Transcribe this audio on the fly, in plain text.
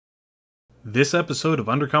This episode of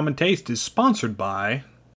Undercommon Taste is sponsored by...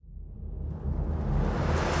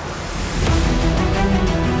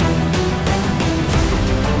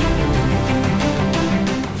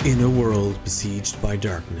 In a world besieged by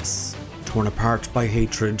darkness, torn apart by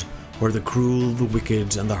hatred, where the cruel, the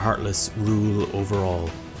wicked, and the heartless rule over all,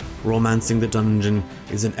 Romancing the Dungeon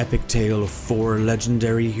is an epic tale of 4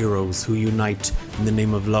 legendary heroes who unite in the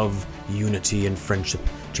name of love, unity, and friendship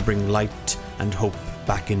to bring light and hope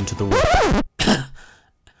back into the world.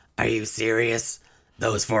 Are you serious?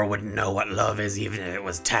 Those 4 wouldn't know what love is even if it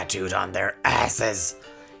was tattooed on their asses.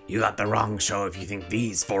 You got the wrong show if you think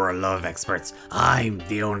these 4 are love experts. I'm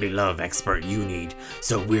the only love expert you need,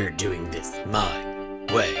 so we're doing this my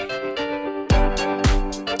way.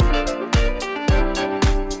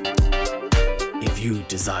 If you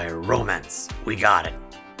desire romance, we got it.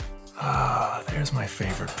 Ah, there's my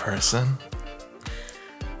favorite person.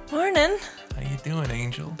 Morning. How you doing,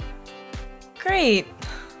 Angel? Great.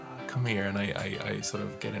 Come here, and I sort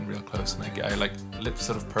of get in real close, and I like lip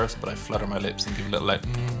sort of purse, but I flutter my lips and give a little like.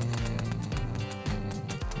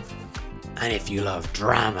 And if you love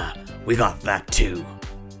drama, we got that too.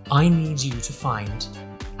 I need you to find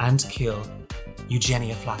and kill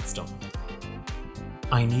Eugenia Flatstone.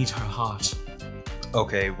 I need her heart.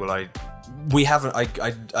 Okay, well I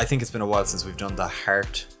think it's been a while since we've done the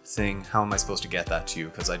heart thing. How am I supposed to get that to you?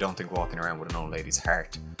 Because I don't think walking around with an old lady's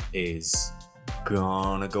heart is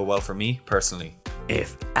gonna go well for me, personally.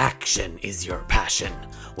 If action is your passion,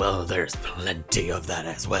 well, there's plenty of that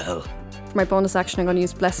as well. For my bonus action, I'm going to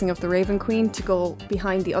use Blessing of the Raven Queen to go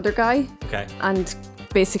behind the other guy. Okay. And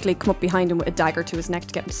basically come up behind him with a dagger to his neck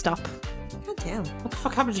to get him to stop. God damn. What the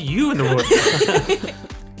fuck happened to you in the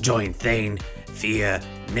woods? Join Thane, Thea,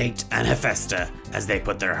 Nate, and Hephaestus as they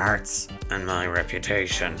put their hearts and my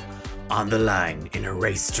reputation on the line in a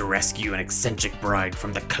race to rescue an eccentric bride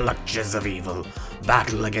from the clutches of evil,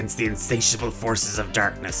 battle against the insatiable forces of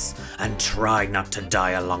darkness, and try not to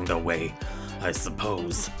die along the way, I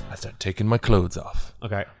suppose. I start taking my clothes off,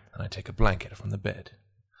 Okay. and I take a blanket from the bed,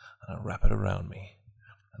 and I wrap it around me,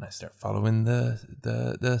 and I start following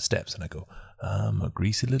the steps, and I go, I'm a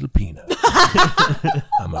greasy little peanut.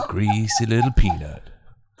 I'm a greasy little peanut.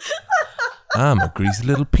 I'm a greasy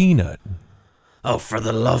little peanut. Oh, for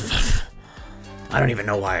the love of... I don't even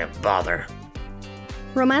know why I bother.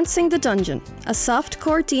 Romancing the Dungeon, a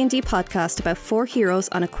softcore D&D podcast about 4 heroes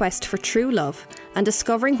on a quest for true love and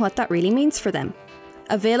discovering what that really means for them.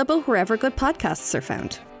 Available wherever good podcasts are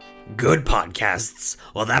found. Good podcasts?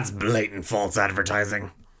 Well, that's blatant false advertising.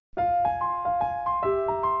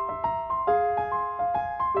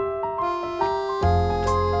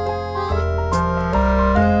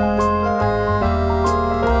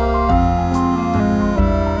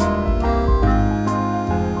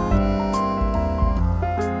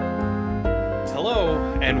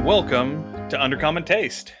 And welcome to Undercommon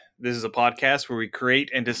Taste. This is a podcast where we create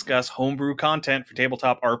and discuss homebrew content for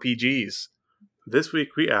tabletop RPGs. This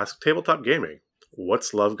week we ask tabletop gaming,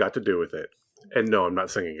 what's love got to do with it? And no, I'm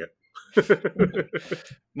not singing it.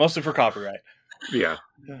 Mostly for copyright. Yeah,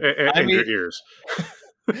 and your ears.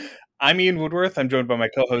 I'm Ian Woodworth. I'm joined by my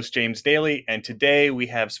co-host James Daly, and today we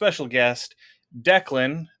have special guest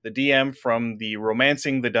Declan, the DM from the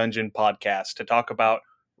Romancing the Dungeon podcast, to talk about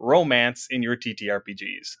romance in your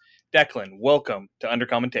TTRPGs. Declan, welcome to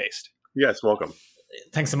Undercommon Taste. Yes, welcome.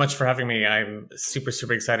 Thanks so much for having me. I'm super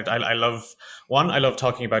excited. I love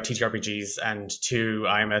talking about TTRPGs, and 2,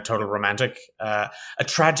 I'm a total romantic. A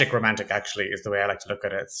tragic romantic, actually, is the way I like to look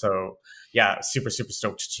at it. So, yeah, super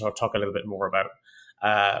stoked to talk a little bit more about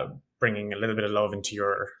bringing a little bit of love into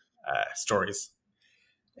your stories.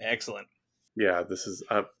 Excellent. Yeah,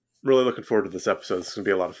 I'm really looking forward to this episode. This is going to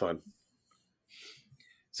be a lot of fun.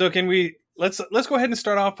 So let's go ahead and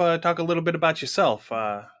start off, talk a little bit about yourself.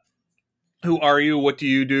 Who are you? What do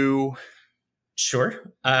you do?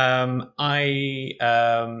 Sure. I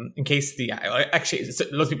in case actually lots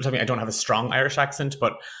of people tell me I don't have a strong Irish accent,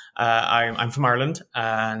 but I'm from Ireland,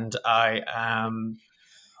 and I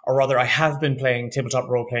have been playing tabletop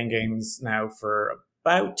role-playing games now for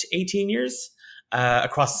about 18 years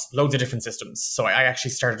across loads of different systems. So I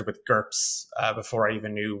actually started with GURPS before I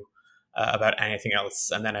even knew about anything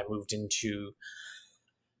else, and then I moved into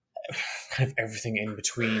kind of everything in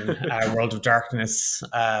between, World of Darkness,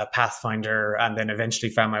 Pathfinder, and then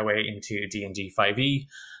eventually found my way into D&D 5e.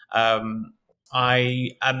 I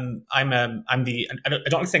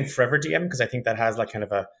don't like saying forever DM, because I think that has like kind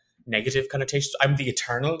of a negative connotation. I'm the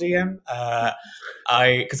eternal DM.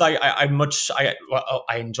 I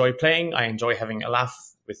enjoy playing. I enjoy having a laugh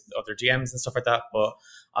with other DMs and stuff like that. But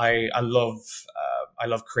I love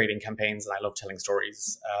creating campaigns, and I love telling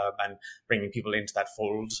stories, and bringing people into that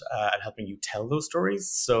fold, and helping you tell those stories.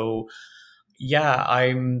 So yeah,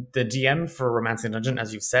 I'm the DM for Romancing Dungeon,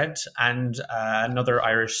 as you've said, and another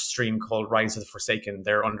Irish stream called Rise of the Forsaken.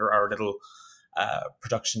 They're under our little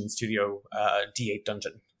production studio, D8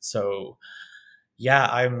 Dungeon. So yeah,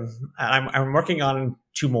 I'm working on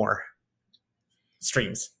 2 more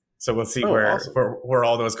streams. So we'll see where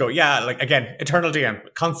all those go. Yeah, like again, Eternal DM,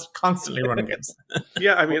 constantly running games.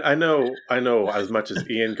 Yeah, I mean, I know as much as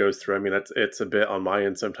Ian goes through. I mean, it's a bit on my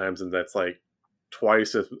end sometimes, and that's like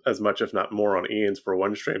twice as much, if not more, on Ian's for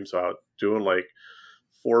one stream. So out doing like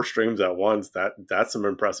 4 streams at once, that's some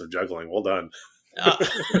impressive juggling. Well done.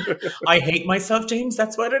 I hate myself, James.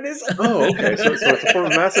 That's what it is. Oh, okay. So it's a form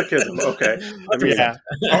of masochism. Okay. I mean, are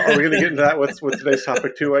we going to get into that with today's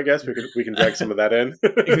topic too? I guess we can drag some of that in.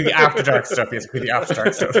 It could be the After Dark stuff. Yes, it could be the After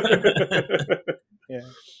Dark stuff.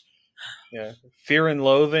 Yeah. Fear and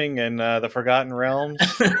Loathing and the Forgotten Realms.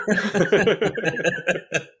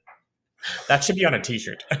 That should be on a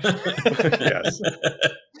T-shirt. Yes.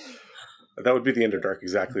 That would be the Underdark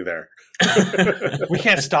exactly there. We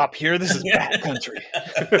can't stop here. This is bad country.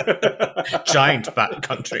 Giant bad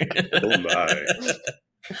country. Oh my.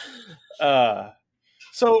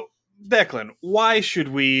 So, Declan, why should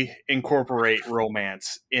we incorporate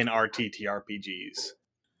romance in our TTRPGs?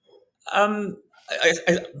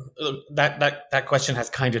 That question has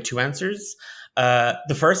kind of 2 answers.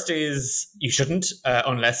 The first is you shouldn't,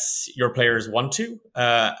 unless your players want to,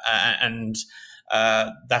 and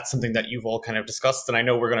that's something that you've all kind of discussed, and I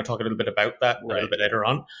know we're going to talk a little bit about that a little bit later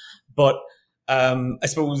on. But I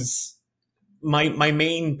suppose my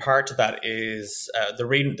main part of that is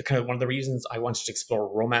the kind of one of the reasons I wanted to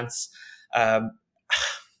explore romance.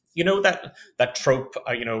 You know that trope,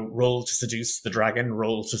 roll to seduce the dragon,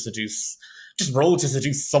 roll to seduce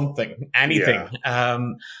something, anything. Yeah.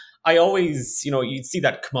 I always, you'd see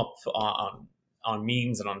that come up on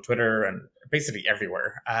memes and on Twitter and basically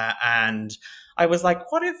everywhere. And I was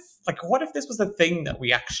like, what if this was a thing that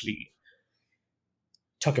we actually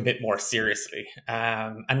took a bit more seriously,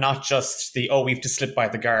 and not just we've just slipped by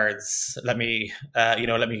the guards. Let me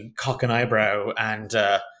cock an eyebrow and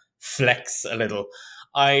flex a little.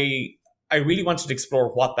 I really wanted to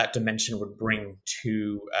explore what that dimension would bring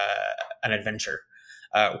to an adventure,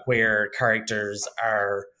 where characters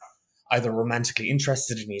are either romantically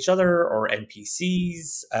interested in each other or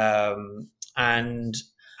NPCs, and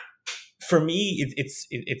for me,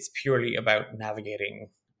 it's purely about navigating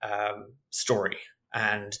story,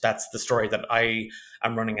 and that's the story that I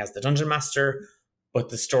am running as the Dungeon Master, but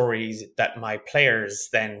the stories that my players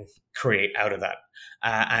then create out of that,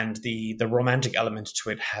 and the romantic element to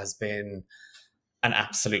it has been an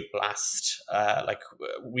absolute blast.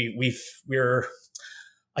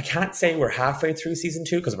 I can't say we're halfway through season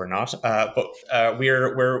 2 because we're not, but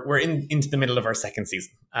we're into the middle of our 2nd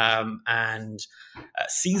season, and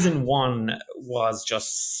season 1 was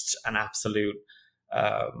just an absolute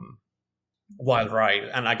wild ride.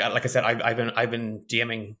 And like I said, I've been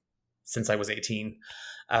DMing since I was 18,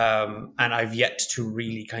 and I've yet to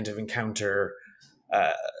really kind of encounter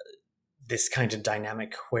this kind of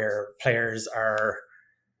dynamic where players are.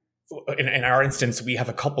 In our instance, we have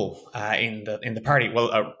a couple in the party.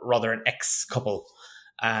 Well, rather an ex-couple,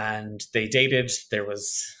 and they dated. There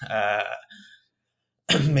was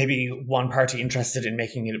maybe one party interested in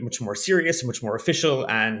making it much more serious and much more official,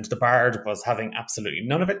 and the bard was having absolutely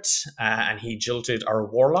none of it, and he jilted our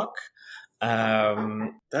warlock.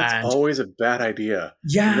 That's always a bad idea.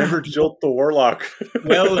 Yeah, never jilt the warlock.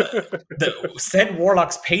 Well, the said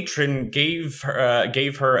warlock's patron gave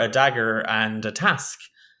her a dagger and a task.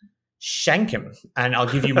 Shank him, and I'll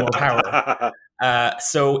give you more power.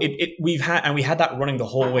 So we had that running the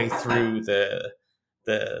whole way through the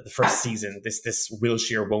first season. This will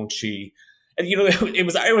she or won't she? And it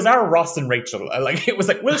was our Ross and Rachel. It was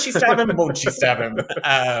like, will she stab him? Won't she stab him?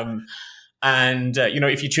 And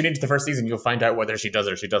if you tune into the first season, you'll find out whether she does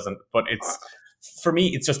or she doesn't. But for me,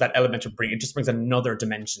 it's just that element of it just brings another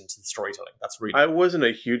dimension to the storytelling. That's really. I wasn't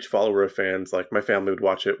a huge follower of fans. Like, my family would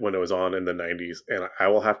watch it when it was on in the 90s, and I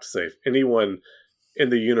will have to say, if anyone in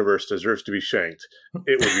the universe deserves to be shanked,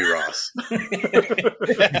 it would be Ross.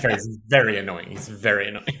 He's very annoying. He's very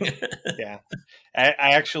annoying. Yeah, I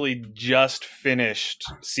actually just finished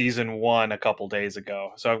season 1 a couple days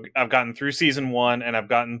ago, so I've gotten through season 1, and I've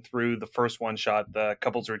gotten through the first one shot, the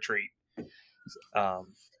couples retreat.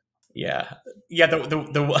 Yeah.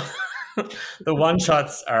 The one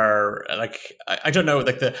shots are like, I don't know,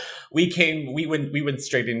 like we went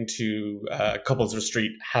straight into couples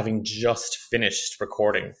retreat having just finished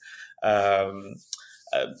recording,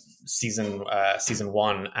 season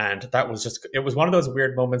 1, and it was one of those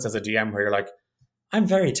weird moments as a DM where you're like, I'm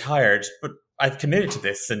very tired, but I've committed to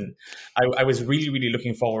this, and I was really, really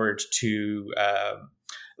looking forward to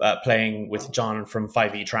playing with John from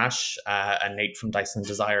 5e Trash and Nate from Dyson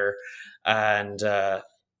Desire, and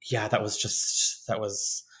that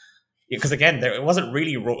was because again there wasn't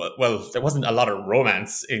really there wasn't a lot of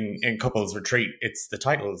romance in Couples Retreat. It's the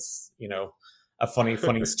titles, a funny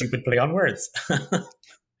stupid play on words.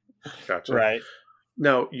 Gotcha. Right.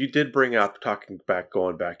 Now, you did bring up going back,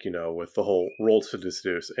 with the whole Rolls to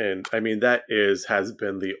Seduce. And I mean, that has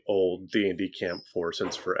been the old D&D camp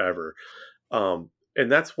since forever.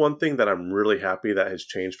 And that's one thing that I'm really happy that has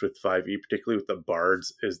changed with 5e, particularly with the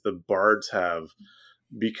bards, is the bards have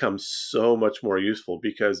become so much more useful,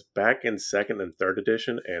 because back in 2nd and 3rd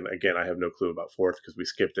edition, and again, I have no clue about 4th because we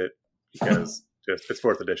skipped it because it's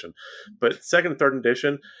 4th edition. But 2nd and 3rd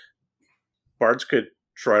edition, bards could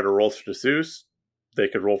try to roll to Seduce. They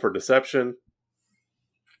could roll for deception.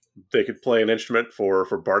 They could play an instrument for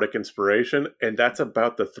bardic inspiration, and that's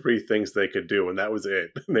about the 3 things they could do, and that was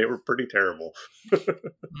it. They were pretty terrible.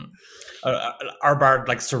 Our bard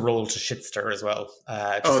likes to roll to shitster as well.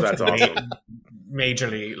 That's awesome.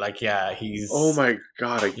 Majorly, he's... Oh my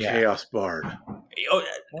god, chaos bard.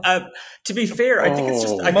 To be fair, I think it's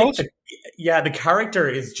just... the character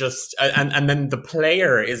is just... And then the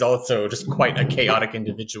player is also just quite a chaotic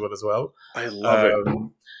individual as well. I love it.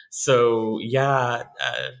 So,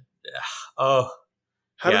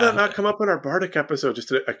 How did that not come up in our bardic episode?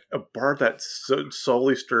 Just a bard that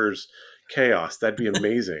solely stirs chaos. That'd be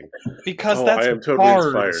amazing. Because that's I am totally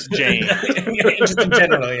bards, inspired. Jane. Just in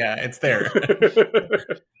general, it's there.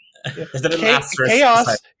 There's a little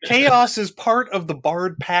asterisk. Chaos is part of the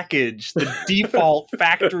bard package, the default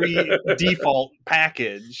factory default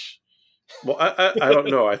package. Well, I don't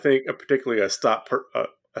know. I think particularly a stop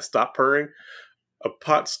purring, a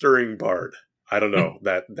pot stirring bard. I don't know.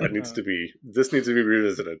 That needs to be. This needs to be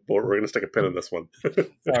revisited. But we're going to stick a pin in this one.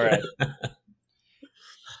 All right.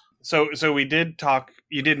 So we did talk.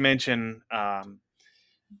 You did mention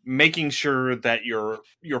making sure that your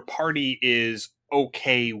party is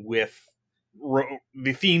okay with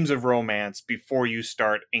the themes of romance before you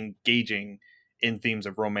start engaging in themes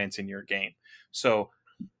of romance in your game. So,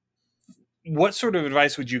 what sort of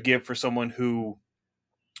advice would you give for someone who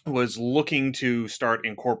was looking to start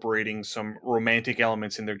incorporating some romantic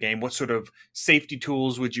elements in their game? What sort of safety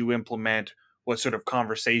tools would you implement? What sort of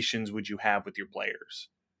conversations would you have with your players?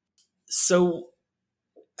 So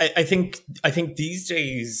I think these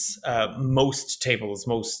days most tables,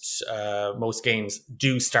 most games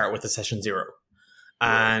do start with a session 0.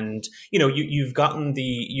 And you've gotten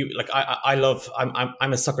I'm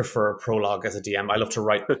a sucker for a prologue as a DM. I love to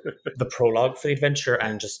write the prologue for the adventure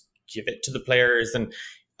and just give it to the players, and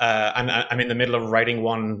I'm in the middle of writing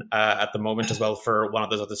one at the moment as well for one of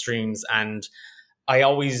those other streams. And I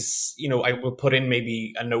always, I will put in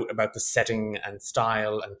maybe a note about the setting and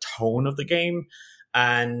style and tone of the game.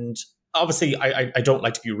 And obviously I don't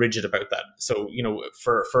like to be rigid about that. So,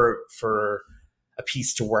 for a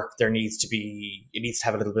piece to work, it needs to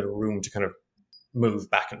have a little bit of room to kind of move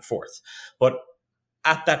back and forth. But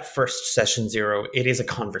at that first session 0, it is a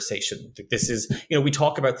conversation. This is, we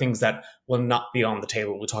talk about things that will not be on the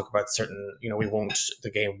table. We talk about certain,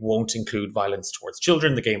 the game won't include violence towards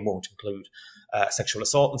children. The game won't include sexual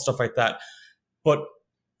assault and stuff like that. But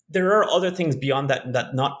there are other things beyond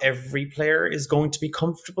that not every player is going to be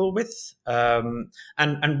comfortable with.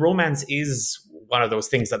 And romance is one of those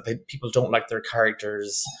things that people don't like their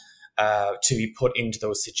characters to be put into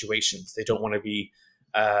those situations. They don't want to be,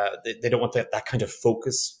 they don't want that kind of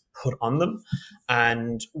focus put on them.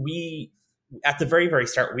 And we, at the very, very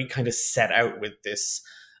start, we kind of set out with this.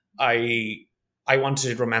 I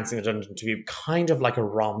wanted Romancing the Dungeon to be kind of like a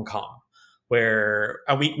rom-com, where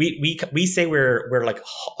we say we're like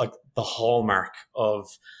the hallmark of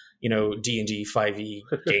D&D 5e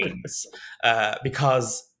games,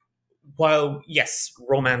 because while yes,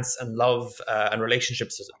 romance and love and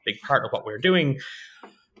relationships is a big part of what we're doing,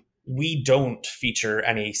 we don't feature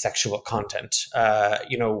any sexual content.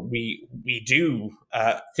 We do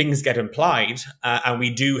things get implied, and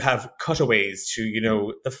we do have cutaways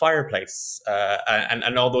to the fireplace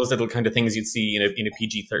and all those little kind of things you'd see in a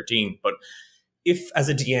PG-13. But if, as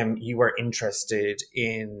a DM, you are interested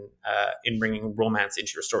in bringing romance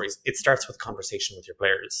into your stories, it starts with conversation with your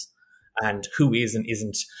players and who is and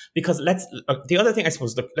isn't. Because the other thing, I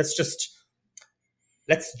suppose, let's just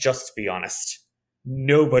be honest.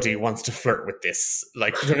 nobody wants to flirt with this.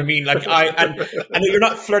 Like, you know what I mean? Like, I know you're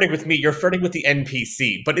not flirting with me, you're flirting with the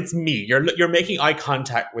NPC, but it's me. You're making eye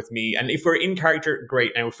contact with me. And if we're in character,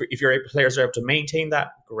 great. And if your players are able to maintain that,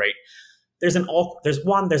 great. There's an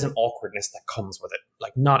awkwardness that comes with it.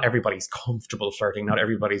 Like, not everybody's comfortable flirting. Not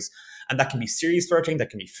everybody's, and that can be serious flirting, that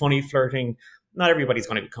can be funny flirting. Not everybody's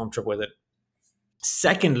going to be comfortable with it.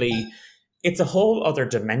 Secondly, it's a whole other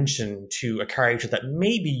dimension to a character that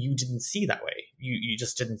maybe you didn't see that way. You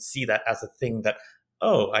just didn't see that as a thing that,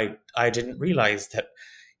 oh, I didn't realize that,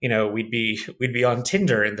 you know, we'd be on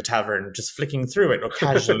Tinder in the tavern, just flicking through it or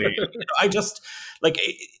casually. I just like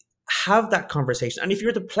have that conversation. And if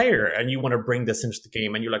you're the player and you want to bring this into the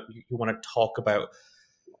game and you want to talk about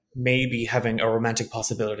maybe having a romantic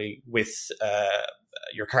possibility with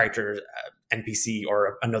your character NPC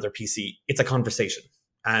or another PC, it's a conversation.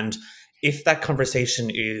 And if that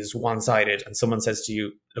conversation is one-sided and someone says to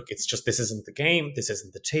you, look, it's just, this isn't the game, this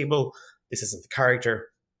isn't the table, this isn't the character,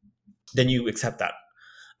 then you accept that.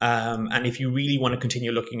 And if you really want to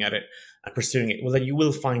continue looking at it and pursuing it, well, then you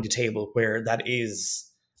will find a table where that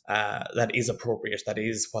is appropriate, that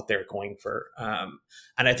is what they're going for.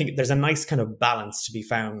 And I think there's a nice kind of balance to be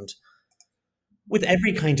found with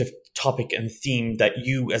every kind of topic and theme that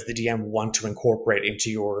you as the DM want to incorporate into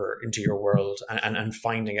your world and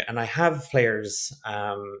finding it. And I have players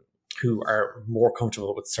who are more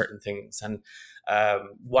comfortable with certain things. And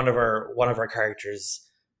one of our characters,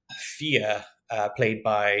 Fia, played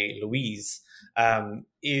by Louise,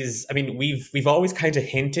 is, I mean, we've always kind of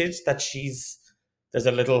hinted that there's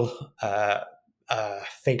a little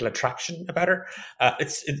fatal attraction about her.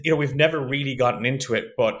 We've never really gotten into it,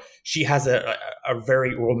 but she has a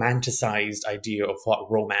very romanticized idea of what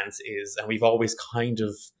romance is, and we've always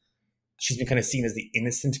she's been kind of seen as the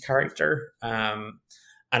innocent character. And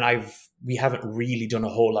we haven't really done a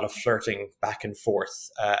whole lot of flirting back and forth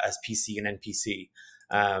as PC and NPC.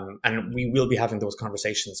 And we will be having those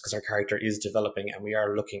conversations because our character is developing and we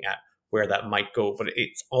are looking at where that might go, but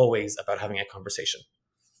it's always about having a conversation.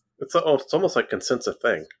 It's almost like consent's a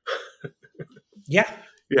thing. Yeah.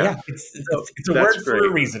 It's a word for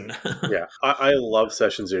a reason. Yeah, I love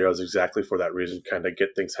Session Zeros exactly for that reason, kind of get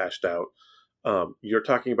things hashed out. You're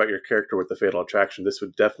talking about your character with the fatal attraction. This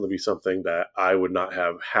would definitely be something that I would not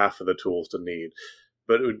have half of the tools to need,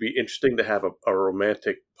 but it would be interesting to have a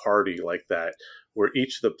romantic party like that, where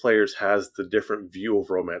each of the players has the different view of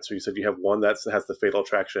romance. So you said you have one that has the fatal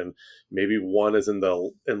attraction. Maybe one is in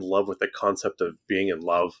love with the concept of being in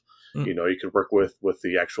love. You know, you could work with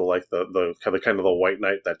the actual, like the kind of the white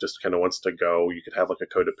knight that just kind of wants to go. You could have like a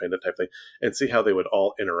codependent type thing and see how they would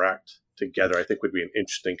all interact together. I think would be an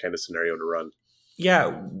interesting kind of scenario to run.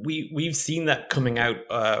 Yeah, we've seen that coming out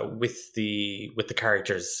with the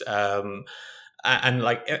characters. And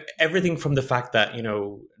like everything from the fact that, you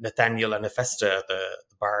know, Nathaniel and Hephaestus, the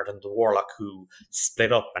bard and the warlock, who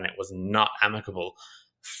split up and it was not amicable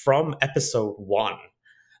from episode 1.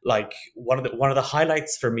 Like one of the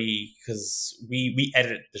highlights for me, because we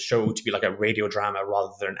edit the show to be like a radio drama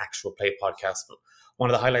rather than an actual play podcast. But one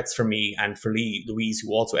of the highlights for me and for Louise,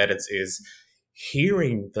 who also edits, is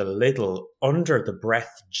hearing the little under the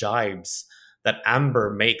breath jibes that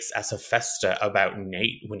Amber makes as Hephaestus about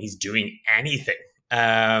Nate when he's doing anything.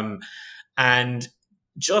 And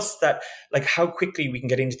just that, like how quickly we can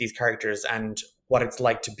get into these characters and what it's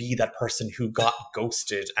like to be that person who got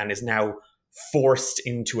ghosted and is now forced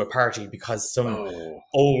into a party because some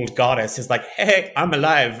old goddess is like, hey, I'm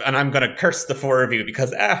alive and I'm going to curse the 4 of you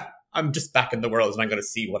because I'm just back in the world and I'm going to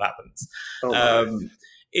see what happens.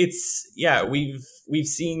 We've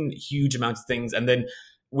seen huge amounts of things. And then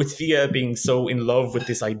with Fia being so in love with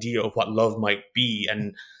this idea of what love might be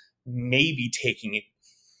and maybe taking it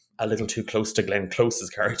a little too close to Glenn Close's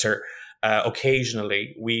character,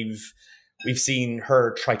 occasionally we've seen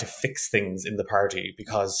her try to fix things in the party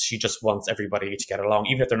because she just wants everybody to get along,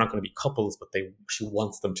 even if they're not going to be couples, but she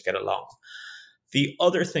wants them to get along. The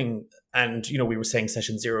other thing, and you know, we were saying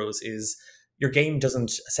Session Zeros, is your game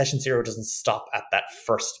Session Zero doesn't stop at that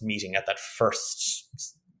first meeting, at that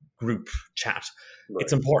first group chat. Right.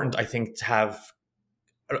 It's important, I think, to have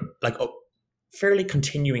like fairly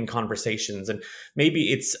continuing conversations, and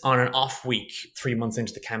maybe it's on an off week 3 months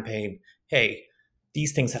into the campaign. Hey,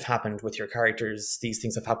 these things have happened with your characters. These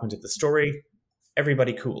things have happened in the story.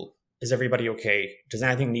 Everybody cool? Is everybody okay? Does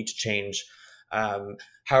anything need to change?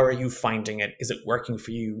 How are you finding it? Is it working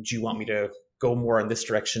for you? Do you want me to go more in this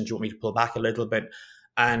direction? Do you want me to pull back a little bit?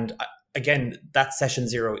 And again, that Session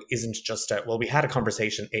Zero isn't just we had a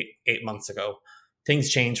conversation eight months ago. Things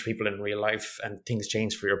change for people in real life and things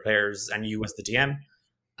change for your players and you as the DM.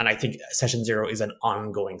 And I think Session Zero is an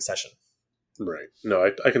ongoing session. Right. No,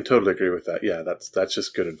 I can totally agree with that. Yeah, that's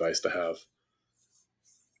just good advice to have.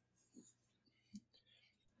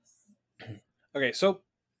 Okay, so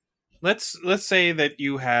let's say that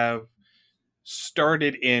you have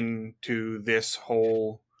started into this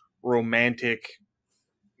whole romantic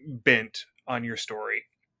bent on your story.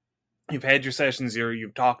 You've had your session 0,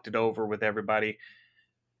 you've talked it over with everybody.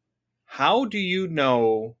 How do you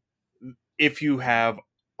know if you have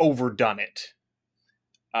overdone it?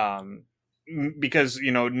 Because,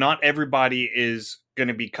 not everybody is going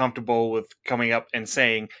to be comfortable with coming up and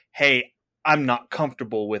saying, hey, I'm not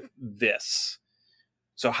comfortable with this.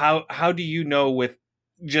 So how do you know, with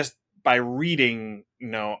just by reading,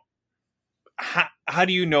 how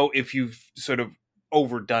do you know if you've sort of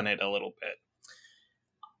overdone it a little bit?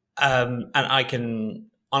 And I can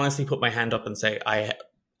honestly put my hand up and say I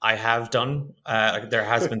have done. There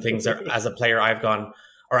has been things that, as a player, I've gone,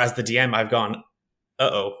 or as the DM, I've gone,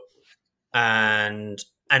 uh-oh. And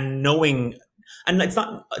knowing, and it's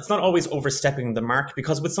not always overstepping the mark,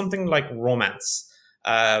 because with something like romance,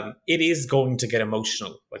 it is going to get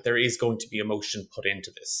emotional. Like, there is going to be emotion put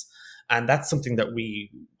into this, and that's something that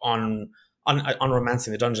we on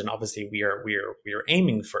Romancing the Dungeon, obviously we are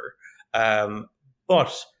aiming for.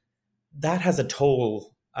 But that has a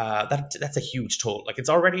toll. That's a huge toll. Like, it's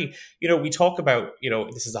already, we talk about,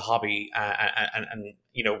 this is a hobby, and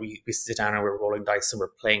we sit down and we're rolling dice and we're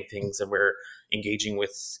playing things and we're engaging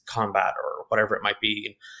with combat or whatever it might be.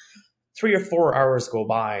 And 3 or 4 hours go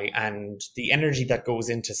by, and the energy that goes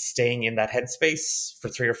into staying in that headspace for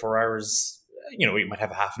 3 or 4 hours, we might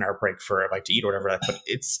have a half an hour break for a bite to eat or whatever, but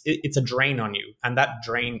it's a drain on you, and that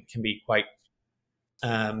drain can be quite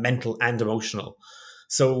mental and emotional.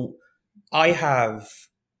 So I have,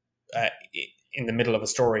 in the middle of a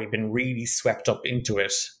story, been really swept up into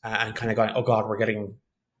it and kind of going, oh God,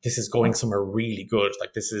 this is going somewhere really good.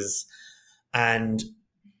 Like, this is, and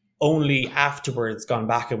only afterwards gone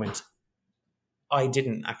back and went, I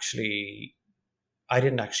didn't actually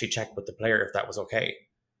check with the player if that was okay.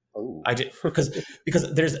 Oh. I did,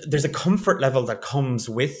 because there's a comfort level that comes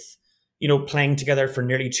with, playing together for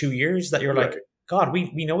nearly 2 years, that you're like, God,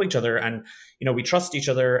 we know each other, and we trust each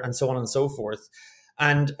other, and so on and so forth.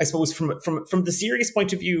 And I suppose from the serious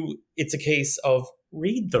point of view, it's a case of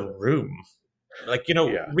read the room, like,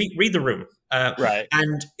 read the room, right?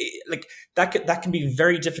 And that can be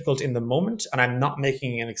very difficult in the moment. And I'm not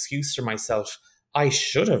making an excuse for myself. I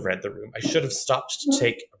should have read the room. I should have stopped to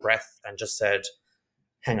take a breath and just said,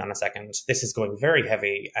 hang on a second, this is going very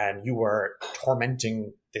heavy, and you are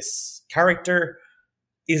tormenting this character.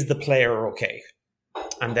 Is the player okay?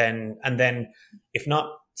 And then, if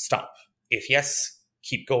not, stop. If yes,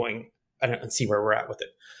 keep going and see where we're at with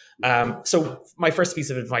it. So my first piece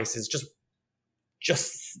of advice is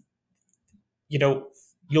just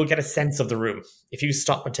you'll get a sense of the room. If you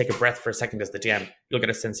stop and take a breath for a second as the DM, you'll get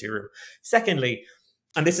a sense of your room. Secondly,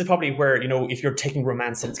 and this is probably where, if you're taking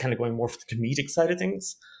romance and it's kind of going more for the comedic side of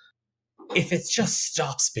things, if it just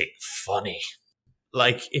stops being funny,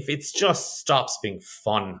 like, if it just stops being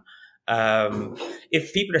fun,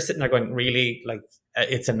 if people are sitting there going, really, like,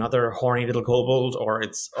 it's another horny little kobold, or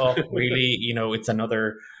it's, oh, really, it's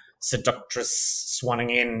another seductress swanning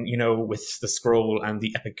in, with the scroll and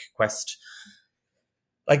the epic quest.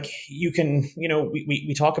 Like, you can,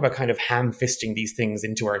 we talk about kind of ham-fisting these things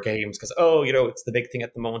into our games because, it's the big thing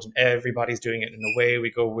at the moment and everybody's doing it, and away we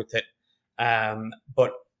go with it.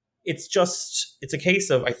 But it's a case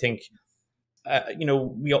of, I think,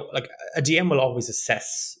 we all, like, a DM will always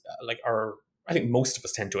assess, I think most of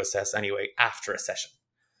us tend to assess anyway after a session.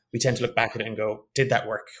 We tend to look back at it and go, did that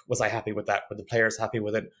work? Was I happy with that? Were the players happy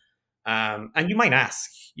with it? And you might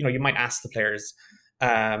ask the players.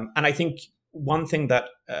 And I think one thing that,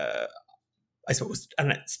 I suppose,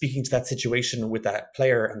 and speaking to that situation with that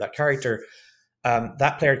player and that character,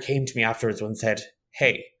 that player came to me afterwards and said,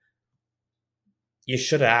 hey, you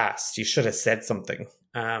should have asked, you should have said something.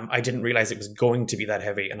 I didn't realize it was going to be that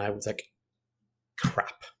heavy. And I was like,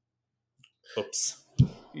 crap. Oops.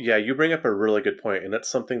 Yeah, you bring up a really good point, and that's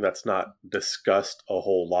something that's not discussed a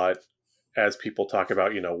whole lot as people talk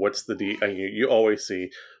about, what's the you always see,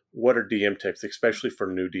 what are DM tips, especially for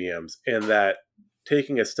new DMs, and that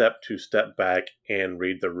taking a step back and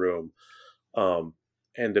read the room.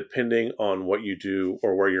 And depending on what you do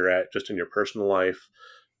or where you're at just in your personal life,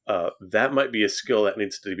 that might be a skill that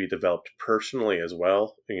needs to be developed personally as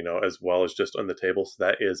well, as well as just on the table. So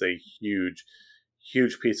that is a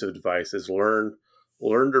huge piece of advice, is learn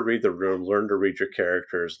to read the room, learn to read your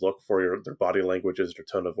characters, look for their body languages, their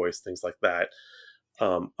tone of voice, things like that.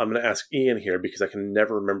 I'm going to ask Ian here because I can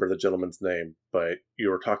never remember the gentleman's name, but you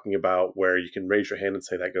were talking about where you can raise your hand and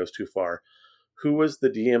say that goes too far. who was the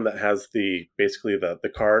DM that has basically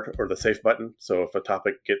the card or the safe button? So if a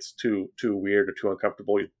topic gets too weird or too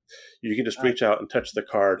uncomfortable, you can just reach out and touch the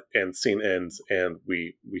card, and scene ends, and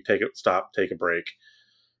we take a break.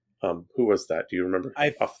 Who was that? Do you remember?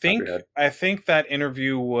 I think that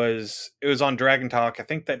interview was on Dragon Talk. I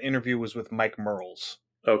think that interview was with Mike Merles.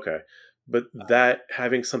 Okay. But that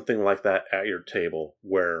having something like that at your table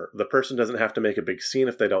where the person doesn't have to make a big scene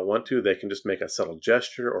if they don't want to, they can just make a subtle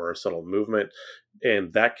gesture or a subtle movement,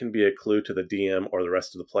 and that can be a clue to the DM or the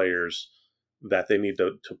rest of the players that they need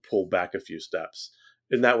to pull back a few steps.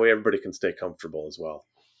 And that way everybody can stay comfortable as well.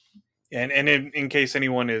 And in case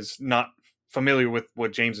anyone is not familiar with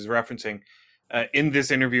what James is referencing, in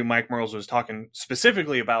this interview, Mike Merles was talking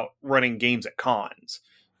specifically about running games at cons.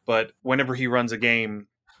 But whenever he runs a game,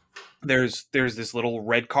 there's this little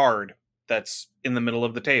red card that's in the middle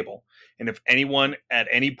of the table. And if anyone at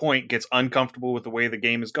any point gets uncomfortable with the way the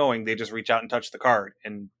game is going, they just reach out and touch the card.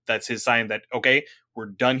 And that's his sign that, okay, we're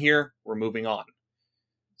done here. We're moving on.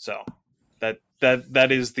 So that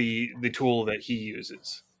is the tool that he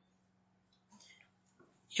uses.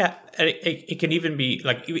 Yeah, it can even be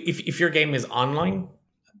like if your game is online,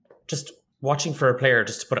 just watching for a player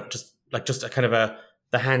just to put up just a kind of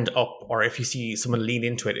the hand up, or if you see someone lean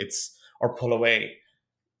into it, or pull away.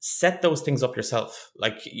 Set those things up yourself.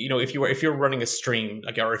 Like, if you're running a stream,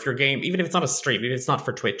 like, or if your game, even if it's not a stream, if it's not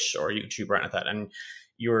for Twitch or YouTube or anything like that, and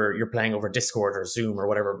you're playing over Discord or Zoom or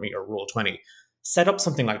whatever, or Roll20, set up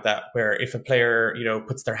something like that where if a player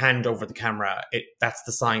puts their hand over the camera, that's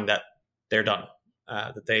the sign that they're done.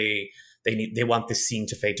 That they want this scene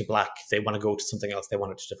to fade to black. They want to go to something else. They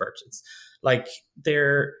want it to divert. It's like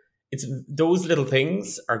it's those little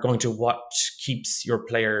things are going to what keeps your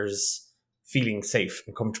players feeling safe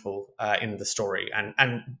and comfortable in the story,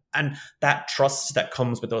 and that trust that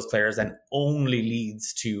comes with those players then only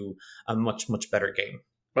leads to a much, much better game.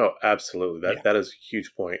 Oh, absolutely. That is a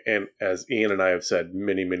huge point. And as Ian and I have said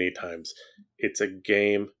many, many times, it's a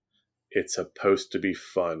game. It's supposed to be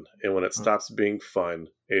fun. And when it stops being fun,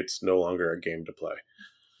 it's no longer a game to play.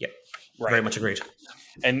 Yeah, very much agreed.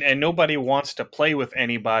 And nobody wants to play with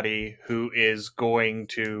anybody who is going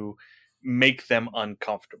to make them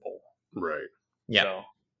uncomfortable. Right. Yeah. So,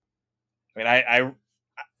 I mean,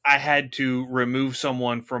 I had to remove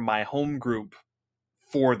someone from my home group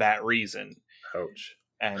for that reason. Ouch.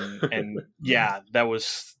 And yeah, that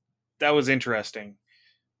was interesting.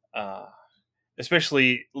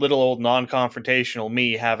 Especially little old non-confrontational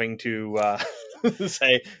me having to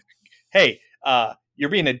say, "Hey, you're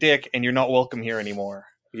being a dick, and you're not welcome here anymore."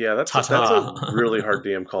 Yeah, that's a really hard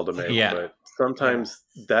DM call to make. Yeah. But sometimes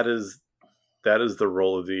that is the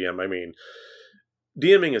role of DM. I mean,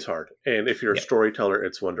 DMing is hard, and if you're a storyteller,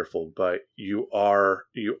 it's wonderful. But you are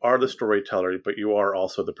the storyteller, but you are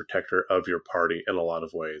also the protector of your party in a lot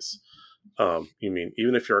of ways.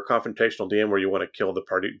 Even if you're a confrontational DM where you want to kill the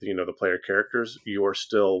party, the player characters, you are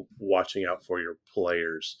still watching out for your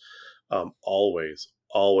players. Always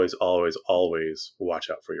watch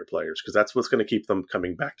out for your players, because that's what's going to keep them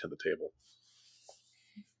coming back to the table.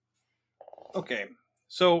 Okay,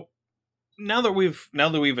 so now that we've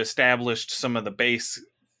established some of the base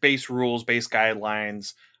rules, base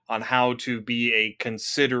guidelines on how to be a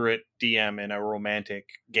considerate DM in a romantic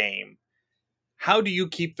game, how do you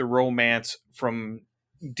keep the romance from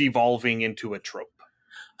devolving into a trope?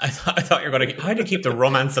 I thought you were going to. How do you keep the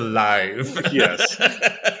romance alive? Yes,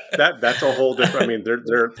 that's a whole different. I mean,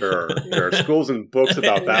 there are schools and books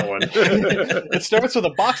about that one. It starts with a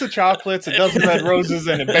box of chocolates, a dozen red roses,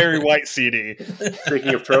 and a Barry White CD.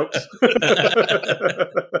 Speaking of tropes,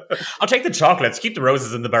 I'll take the chocolates. Keep the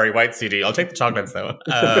roses in the Barry White CD. I'll take the chocolates though.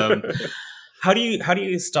 How do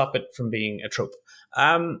you stop it from being a trope?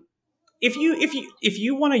 If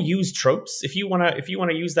you want to use tropes, if you want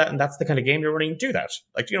to use that, and that's the kind of game you're running, do that.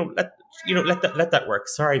 Like, let that work.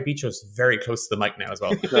 Sorry, Bicho's very close to the mic now as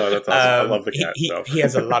well. No, that's awesome. I love the cat. He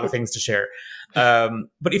has a lot of things to share.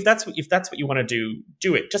 But if that's what you want to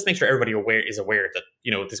do it. Just make sure everybody is aware that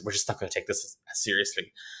we're just not going to take this as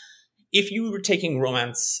seriously. If you were taking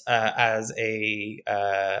romance as a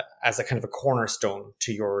kind of a cornerstone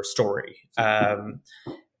to your story.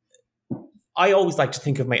 I always like to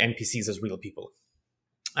think of my NPCs as real people.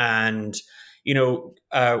 And,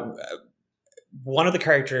 one of the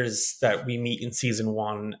characters that we meet in season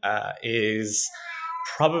 1 is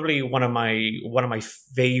probably one of my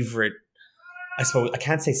favorite. I suppose I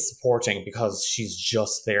can't say supporting because she's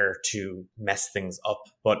just there to mess things up,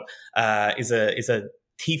 but is a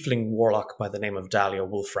tiefling warlock by the name of Dahlia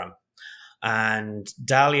Wolfram. And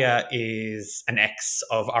Dahlia is an ex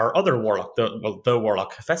of our other warlock, the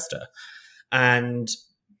warlock Hephaestus. And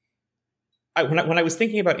when I was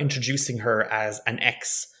thinking about introducing her as an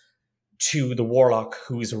ex to the warlock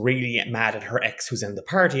who's really mad at her ex who's in the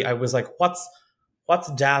party, I was like, what's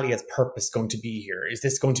Dahlia's purpose going to be here? Is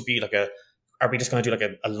this going to be like are we just going to do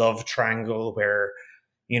like a love triangle where,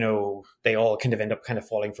 they all kind of end up kind of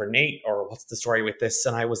falling for Nate, or what's the story with this?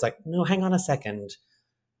 And I was like, no, hang on a second.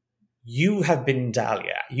 You have been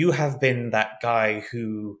Dahlia. You have been that guy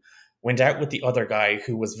who went out with the other guy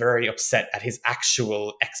who was very upset at his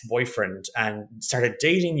actual ex-boyfriend and started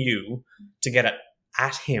dating you to get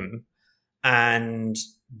at him, and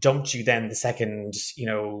dumped you then the second,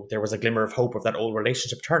 there was a glimmer of hope of that old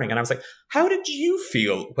relationship turning. And I was like, how did you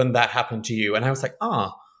feel when that happened to you? And I was like,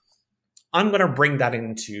 I'm going to bring that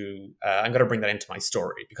into my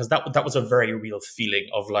story, because that was a very real feeling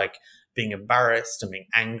of like being embarrassed and being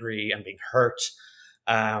angry and being hurt.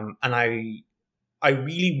 And I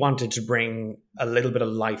really wanted to bring a little bit of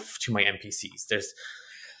life to my NPCs.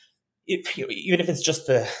 Even if it's just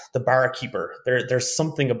the barkeeper, there's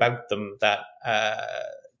something about them that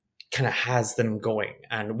kind of has them going.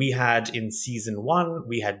 And we had in season 1,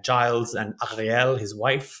 we had Giles and Ariel, his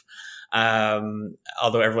wife.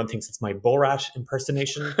 Although everyone thinks it's my Borat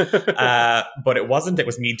impersonation, but it wasn't. It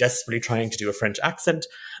was me desperately trying to do a French accent.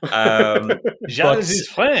 Giles is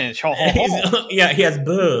French. Yeah, he has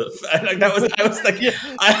both. I was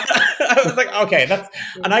like, okay,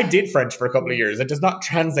 and I did French for a couple of years. It does not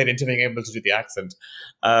translate into being able to do the accent.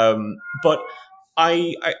 But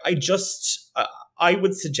I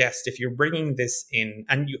would suggest, if you're bringing this in,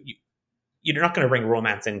 and you're not going to bring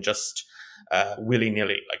romance in just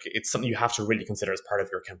willy-nilly. Like, it's something you have to really consider as part of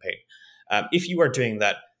your campaign. If you are doing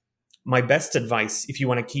that, my best advice, if you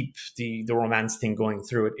want to keep the romance thing going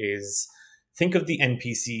through it, is think of the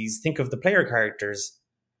NPCs, think of the player characters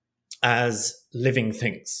as living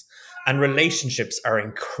things. And relationships are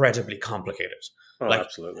incredibly complicated. Oh, like,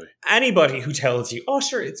 absolutely. Anybody who tells you, oh,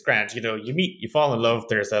 sure, it's grand, you meet, you fall in love,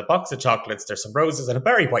 there's a box of chocolates, there's some roses and a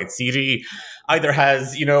Barry White CD, either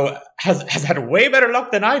has had way better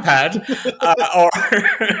luck than I've had, or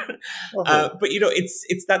but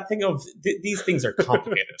it's that thing of these things are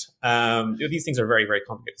complicated. These things are very, very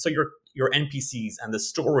complicated. So your NPCs and the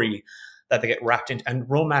story that they get wrapped into, and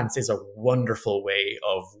romance is a wonderful way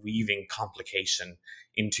of weaving complication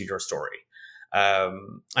into your story.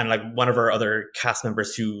 And like one of our other cast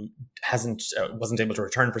members who wasn't able to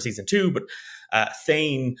return for season 2, but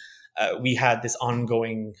Thane, we had this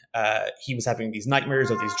ongoing, he was having these nightmares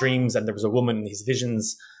or these dreams, and there was a woman in these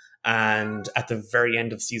visions. And at the very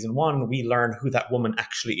end of season 1, we learn who that woman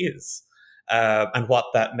actually is, and what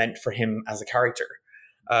that meant for him as a character.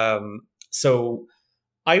 So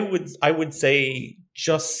I would say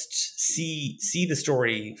just see the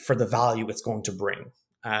story for the value it's going to bring.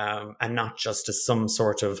 And not just as some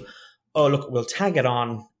sort of, oh, look, we'll tag it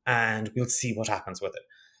on and we'll see what happens with it.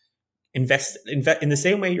 Invest in the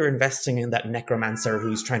same way you're investing in that necromancer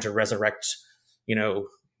who's trying to resurrect,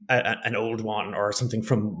 an old one or something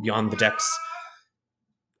from beyond the depths,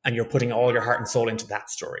 and you're putting all your heart and soul into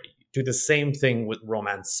that story. Do the same thing with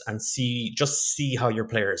romance and see how your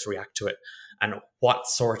players react to it and what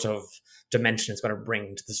sort of dimension it's going to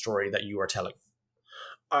bring to the story that you are telling.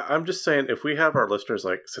 I'm just saying, if we have our listeners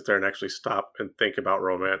like sit there and actually stop and think about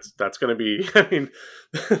romance, that's going to be,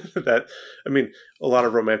 a lot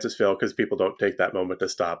of romances fail because people don't take that moment to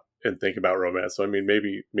stop and think about romance. So,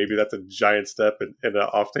 maybe that's a giant step in an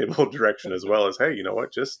off-table direction, as well as, hey, you know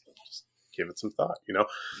what, just give it some thought,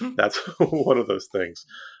 That's one of those things.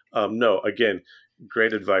 No, again,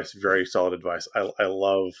 great advice, very solid advice.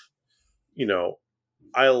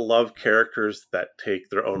 I love characters that take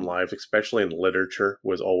their own lives, especially in literature,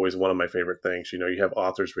 was always one of my favorite things. You have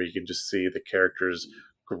authors where you can just see the characters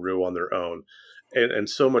grew on their own, and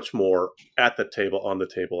so much more at the table, on the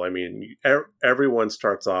table. Everyone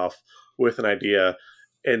starts off with an idea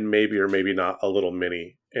and maybe or maybe not a little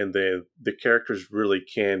mini, and then the characters really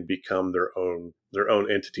can become their own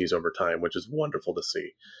entities over time, which is wonderful to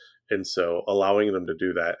see. And so allowing them to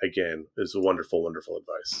do that, again, is wonderful, wonderful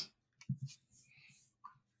advice.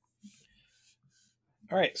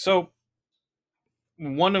 All right, so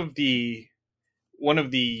one of the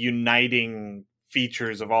uniting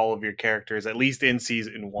features of all of your characters, at least in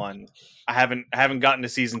season 1, I haven't gotten to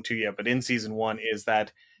season 2 yet, but in season 1, is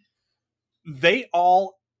that they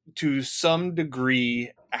all, to some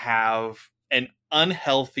degree, have an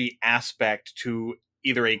unhealthy aspect to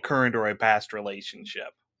either a current or a past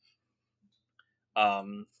relationship.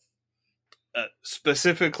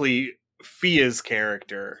 Specifically, Fia's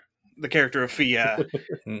character. The character of Fia,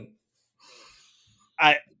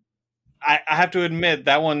 I have to admit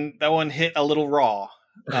that one hit a little raw,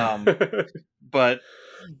 but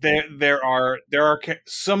there are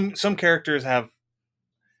some characters have,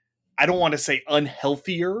 I don't want to say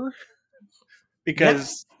unhealthier,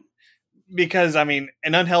 because I mean,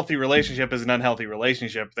 an unhealthy relationship is an unhealthy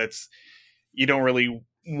relationship. That's, you don't really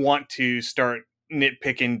want to start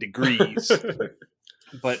nitpicking degrees.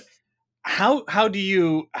 But how do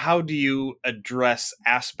you address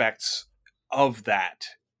aspects of that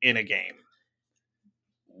in a game?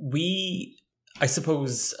 I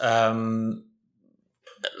suppose, I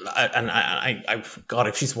God,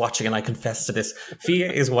 if she's watching and I confess to this,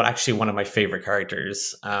 Fia is actually one of my favorite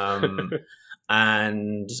characters.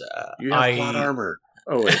 And you have plot armor.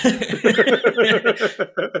 Oh, wait.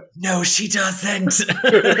 No, she doesn't.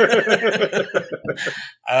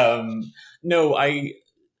 No,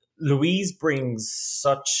 Louise brings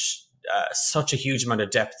such a huge amount of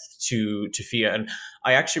depth to Fia, and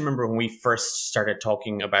I actually remember when we first started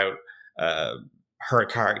talking about her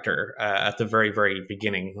character at the very, very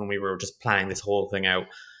beginning, when we were just planning this whole thing out.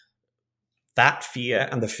 That Fia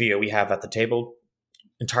and the Fia we have at the table,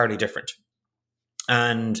 entirely different.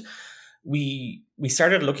 And we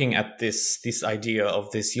started looking at this idea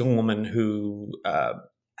of this young woman who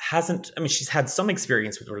hasn't, I mean, she's had some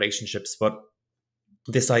experience with relationships, but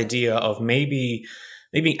this idea of maybe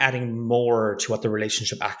adding more to what the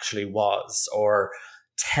relationship actually was, or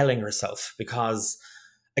telling herself, because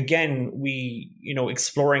again,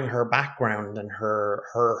 exploring her background and her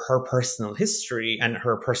personal history and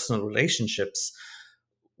her personal relationships,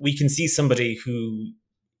 we can see somebody who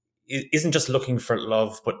isn't just looking for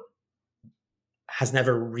love, but has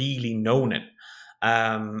never really known it.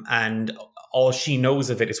 And all she knows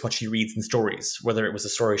of it is what she reads in stories, whether it was a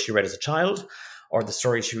story she read as a child, or the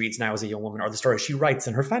story she reads now as a young woman, or the story she writes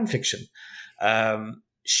in her fan fiction.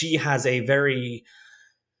 She has a very...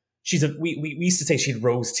 we used to say she had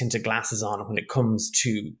rose-tinted glasses on when it comes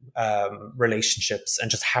to relationships and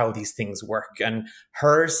just how these things work. And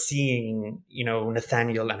her seeing,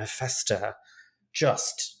 Nathaniel and Hephaestus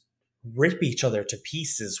just rip each other to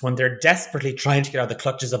pieces when they're desperately trying to get out of the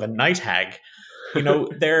clutches of a night hag.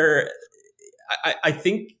 I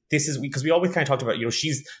think this is because we always kind of talked about,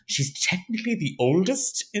 she's technically the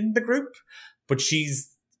oldest in the group, but she's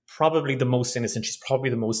probably the most innocent. She's probably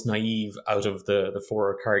the most naive out of the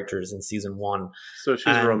four characters in season one. So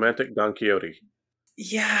she's a romantic Don Quixote.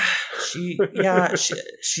 Yeah, she's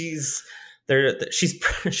there. She's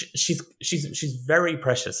very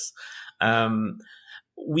precious. So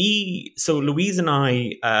Louise and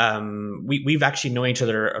I, we've actually known each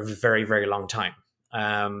other a very, very long time.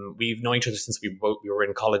 We've known each other since we were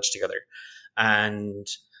in college together, and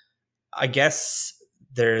I guess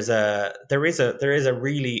there is a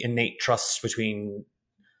really innate trust between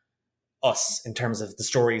us in terms of the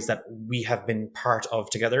stories that we have been part of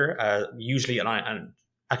together. Usually, and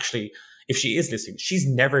actually, if she is listening, she's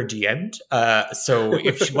never DM'd. So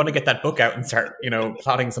if you want to get that book out and start,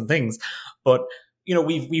 plotting some things, but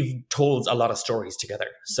we've told a lot of stories together.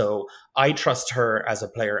 So I trust her as a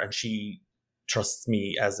player, and she trusts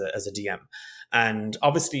me as a DM. And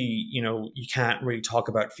obviously, you can't really talk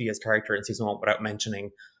about Fia's character in season one without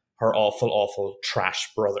mentioning her awful trash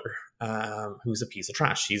brother, who's a piece of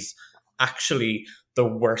trash. He's actually the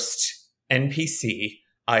worst NPC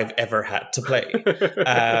I've ever had to play.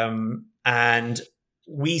 And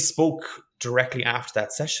we spoke directly after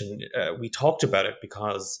that session. We talked about it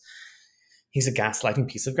because he's a gaslighting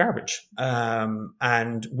piece of garbage.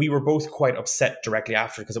 And we were both quite upset directly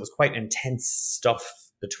after, because it was quite intense stuff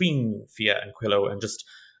between Fia and Quillo, and just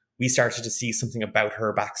we started to see something about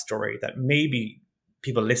her backstory that maybe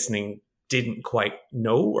people listening didn't quite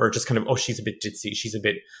know, or just kind of, she's a bit ditzy, she's a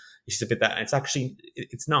bit that. And it's actually,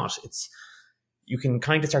 it's not. It's, you can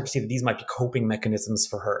kind of start to see that these might be coping mechanisms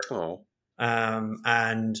for her. Oh.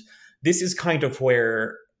 And this is kind of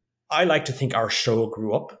where I like to think our show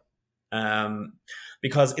grew up.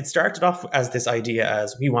 Because it started off as this idea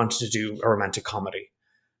as we wanted to do a romantic comedy.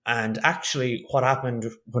 And actually what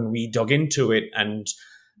happened when we dug into it, and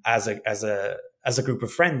as a group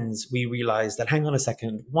of friends, we realized that, hang on a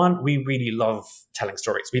second, one, we really love telling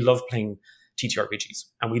stories. We love playing TTRPGs,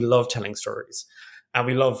 and we love telling stories, and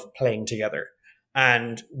we love playing together.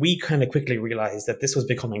 And we kind of quickly realized that this was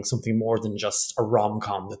becoming something more than just a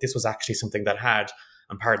rom-com, that this was actually something that had,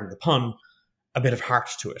 and pardon the pun, a bit of heart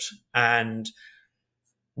to it. And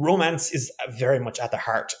romance is very much at the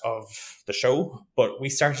heart of the show, but we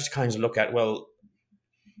started to kind of look at, well,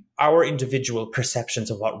 our individual perceptions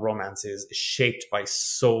of what romance is shaped by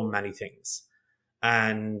so many things.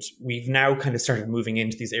 And we've now kind of started moving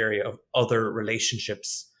into this area of other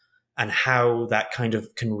relationships and how that kind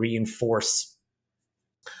of can reinforce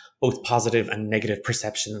both positive and negative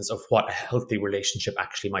perceptions of what a healthy relationship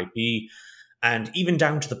actually might be, and even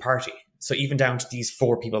down to the party. So even down to these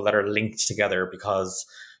 4 people that are linked together because,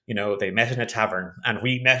 you know, they met in a tavern and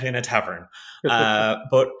we met in a tavern.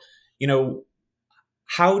 But, you know,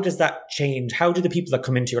 how does that change? How do the people that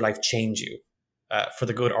come into your life change you for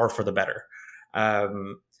the good or for the better?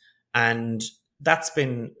 And that's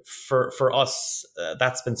been, for us,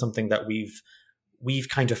 that's been something that we've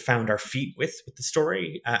kind of found our feet with the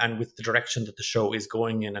story and with the direction that the show is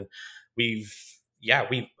going in. And we've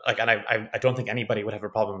like, and I don't think anybody would have a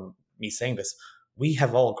problem me saying this. We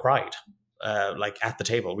have all cried, like at the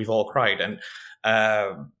table, we've all cried. And,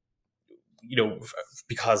 you know,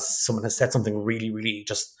 because someone has said something really, really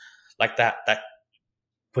just like that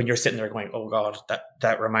when you're sitting there going, oh God,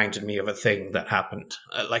 that reminded me of a thing that happened.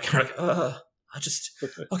 I'm just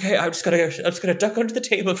gonna duck under the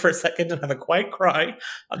table for a second and have a quiet cry,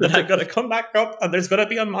 and then I'm gonna come back up, and there's gonna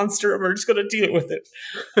be a monster, and we're just gonna deal with it.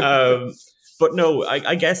 But no,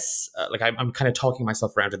 I guess like I'm kind of talking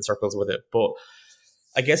myself around in circles with it. But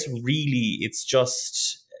I guess really it's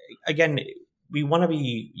just, again, you want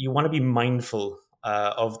to be mindful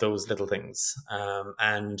of those little things,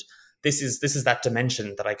 and this is that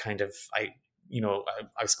dimension that I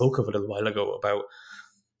spoke of a little while ago about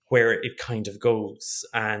where it kind of goes.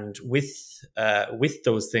 And with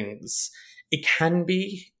those things, it can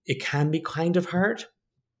be kind of hard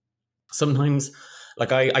sometimes.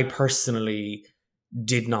 Like I personally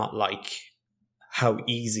did not like how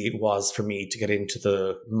easy it was for me to get into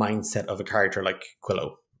the mindset of a character like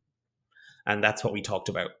Quillo. And that's what we talked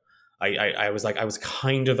about. I was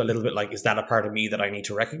kind of a little bit like, is that a part of me that I need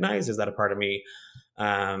to recognize? Is that a part of me?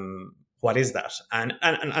 What is that?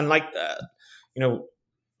 And like, you know,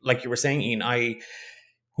 like you were saying, Ian,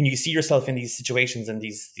 when you see yourself in these situations and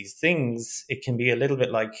these things, it can be a little bit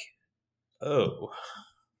like, oh,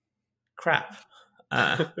 crap.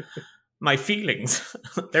 My feelings,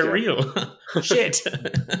 they're real. Shit.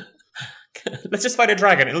 Let's just fight a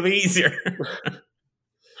dragon. It'll be easier.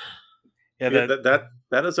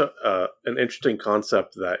 That is an interesting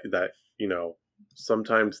concept that you know,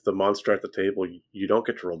 sometimes the monster at the table you don't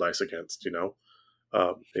get to roll dice against. You know,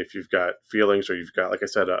 if you've got feelings, or you've got, like I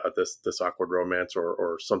said, this awkward romance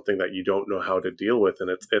or something that you don't know how to deal with, and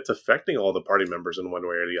it's affecting all the party members in one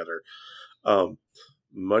way or the other.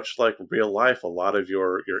 Much like real life, a lot of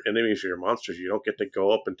your enemies or your monsters, you don't get to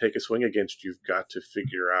go up and take a swing against. You've got to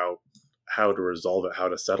figure out how to resolve it, how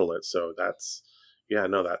to settle it. So that's,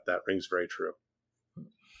 that rings very true.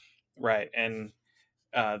 Right. And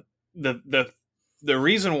the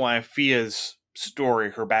reason why Fia's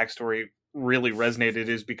story, her backstory, really resonated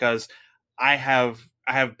is because I have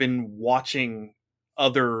been watching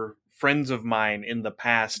other friends of mine in the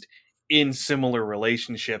past in similar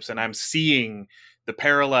relationships, and I'm seeing the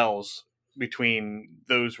parallels between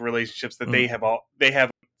those relationships that they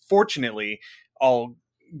have fortunately all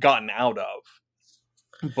gotten out of.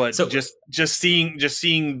 But so, just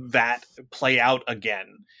seeing that play out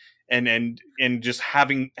again, and just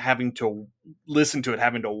having to listen to it,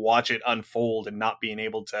 having to watch it unfold, and not being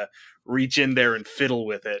able to reach in there and fiddle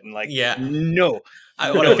with it, and no,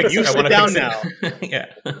 I want to fix you. Sit down now.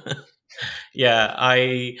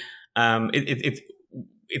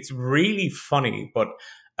 It's really funny, but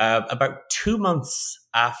about 2 months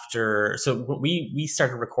after, so we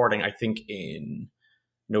started recording, I think in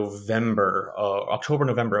October,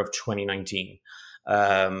 November of 2019.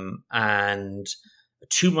 And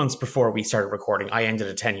 2 months before we started recording, I ended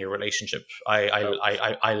a 10-year relationship.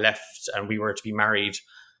 I left, and we were to be married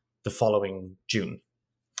the following June.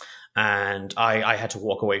 And I had to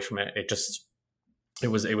walk away from it. It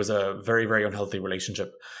was a very, very unhealthy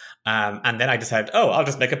relationship. And then I decided, I'll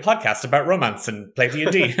just make a podcast about romance and play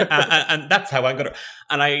D&D. and that's how I'm going to,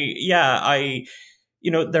 and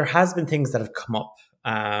there has been things that have come up,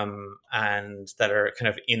 and that are kind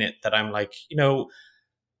of in it that I'm like,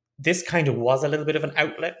 this kind of was a little bit of an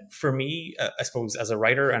outlet for me, I suppose, as a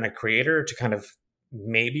writer and a creator, to kind of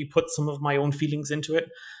maybe put some of my own feelings into it.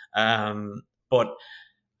 But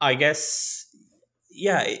I guess,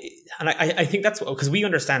 and I think that's because we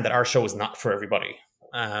understand that our show is not for everybody.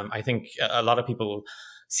 I think a lot of people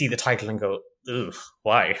see the title and go, ugh,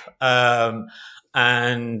 why?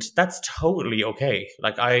 And that's totally okay.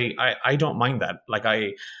 Like, I don't mind that. Like,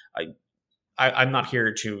 I'm not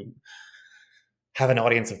here to have an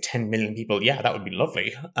audience of 10 million people. Yeah, that would be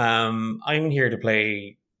lovely. I'm here to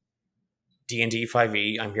play D&D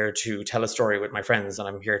 5e. I'm here to tell a story with my friends, and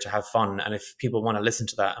I'm here to have fun. And if people want to listen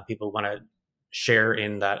to that, and people want to share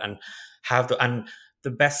in that, and have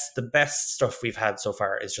the best stuff we've had so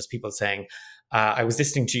far is just people saying, I was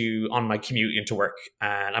listening to you on my commute into work,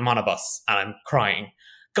 and I'm on a bus and I'm crying.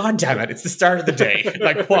 God damn it, it's the start of the day.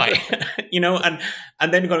 Like, why?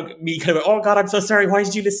 And then you're going to me kind of, oh God, I'm so sorry. Why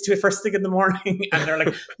did you listen to it first thing in the morning? And they're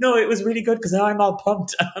like, no, it was really good because now I'm all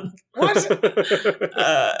pumped. And I'm like,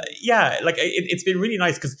 what? Yeah, like it's been really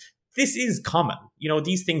nice because this is common.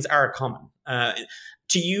 These things are common.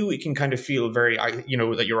 To you, it can kind of feel very,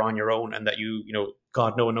 that you're on your own and that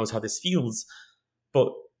God, no one knows how this feels.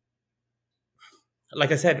 But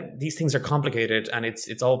like I said, these things are complicated and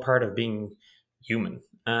it's all part of being human.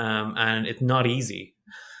 And it's not easy.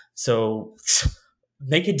 So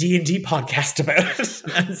make a D&D podcast about it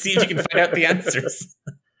and see if you can find out the answers.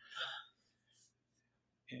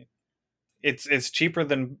 It's cheaper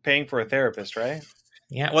than paying for a therapist, right?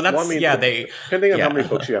 Yeah, well, that's depending on how many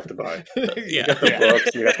books you have to buy. You got the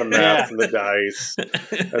books, you got the maps and the dice,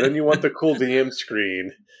 and then you want the cool DM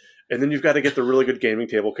screen. And then you've got to get the really good gaming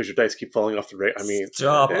table because your dice keep falling off the rate. I mean,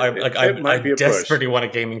 stop! I desperately want a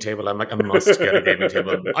gaming table. I'm like, I must get a gaming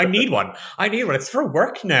table. I need one. It's for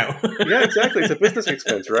work now. Yeah, exactly. It's a business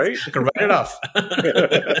expense, right? I can write it off.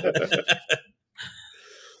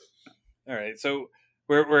 All right, so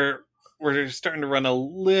we're starting to run a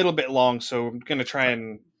little bit long, so I'm gonna try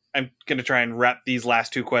and wrap these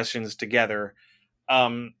last two questions together.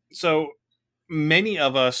 So many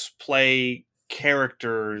of us play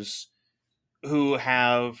characters who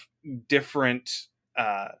have different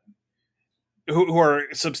who are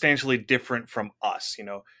substantially different from us.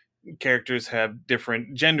 Characters have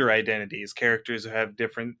different gender identities, characters who have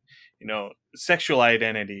different sexual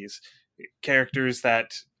identities, characters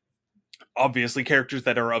that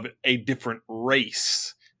are of a different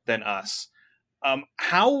race than us.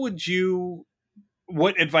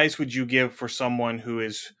 What advice would you give for someone who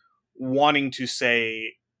is wanting to,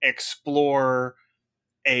 say, explore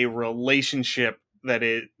a relationship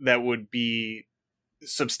that would be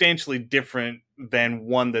substantially different than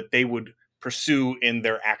one that they would pursue in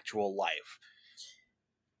their actual life?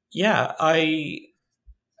 Yeah,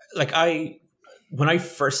 when I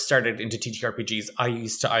first started into TTRPGs, I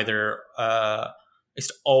used to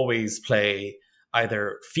always play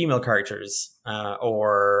either female characters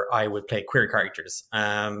or I would play queer characters.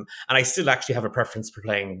 And I still actually have a preference for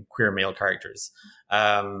playing queer male characters.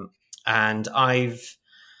 And I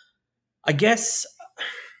guess,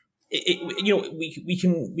 we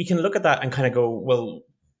can look at that and kind of go, well,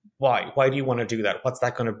 why? Why do you want to do that? What's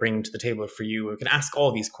that going to bring to the table for you? We can ask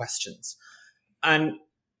all these questions. And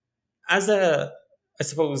as a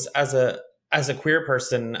queer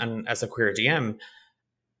person and as a queer DM,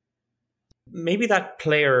 maybe that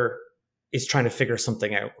player is trying to figure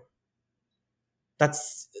something out.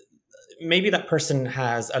 Maybe that person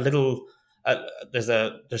has a little,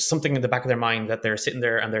 there's something in the back of their mind that they're sitting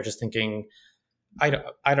there and they're just thinking, I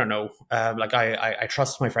don't know. I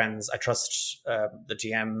trust my friends. I trust the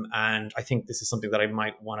GM, and I think this is something that I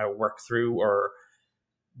might want to work through or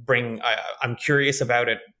bring. I'm curious about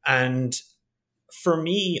it, and for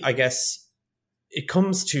me, I guess it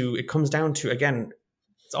comes down to, again,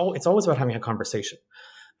 it's always about having a conversation.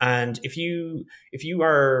 And if you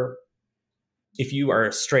are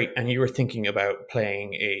straight and you are thinking about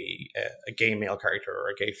playing a gay male character or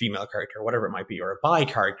a gay female character, or whatever it might be, or a bi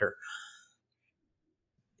character,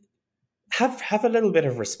 have a little bit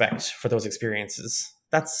of respect for those experiences.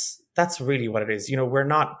 That's really what it is. We're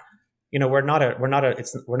not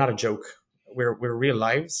a joke. We're real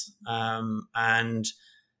lives. And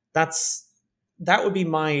that would be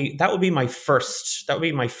my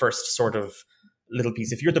first sort of little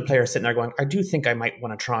piece. If you're the player sitting there going, I do think I might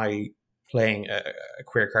want to try playing a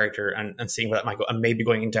queer character and seeing where that might go, and maybe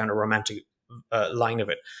going down a romantic line of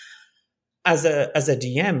it. As a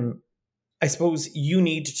DM, I suppose you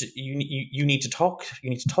need to talk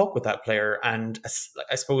with that player, and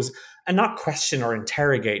I suppose, and not question or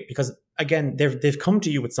interrogate, because again, they've come to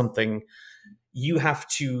you with something. You have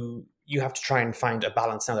to try and find a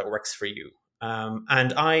balance now that works for you.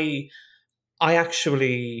 And I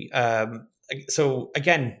actually, so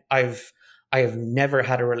again, I have never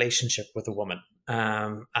had a relationship with a woman,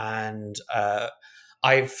 and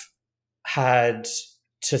I've had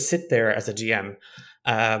to sit there as a GM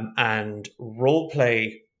and role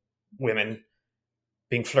play women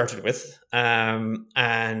being flirted with, and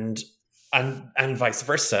vice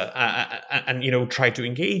versa, and try to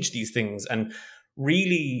engage these things. And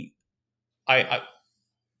really, I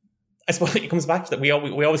suppose it comes back to that. We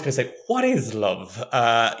always kind of say, what is love?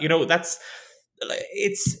 That's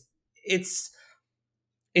it's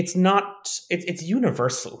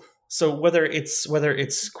universal. So whether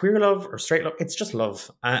it's queer love or straight love, it's just love,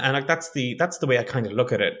 and like that's the way I kind of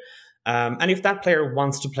look at it. And if that player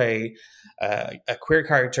wants to play a queer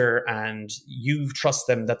character and you trust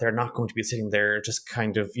them that they're not going to be sitting there just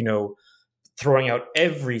kind of, throwing out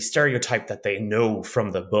every stereotype that they know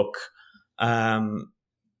from the book, and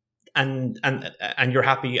you're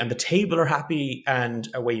happy and the table are happy and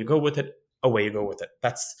away you go with it.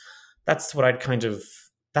 That's what I'd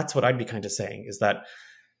be kind of saying, is that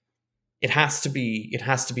it has to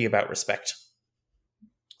be about respect.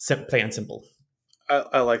 Plain and simple.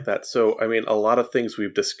 I like that. So, I mean, a lot of things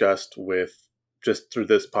we've discussed with just through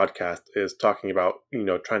this podcast is talking about,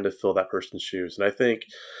 trying to fill that person's shoes. And I think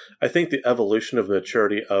the evolution of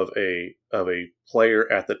maturity of a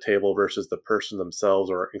player at the table versus the person themselves,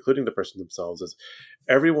 or including the person themselves, is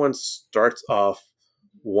everyone starts off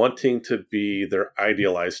wanting to be their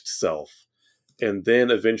idealized self. And then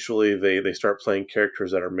eventually they start playing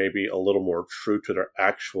characters that are maybe a little more true to their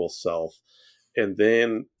actual self. And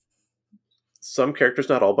then some characters,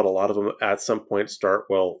 not all, but a lot of them at some point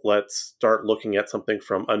let's start looking at something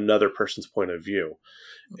from another person's point of view.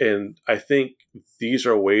 And I think these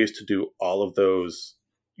are ways to do all of those,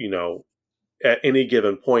 at any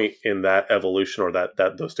given point in that evolution or that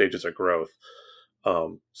those stages of growth.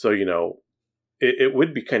 It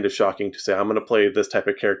would be kind of shocking to say, I'm going to play this type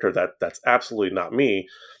of character that's absolutely not me,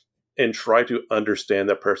 and try to understand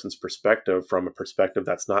that person's perspective from a perspective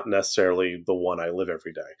that's not necessarily the one I live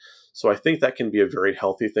every day. So I think that can be a very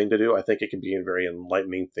healthy thing to do. I think it can be a very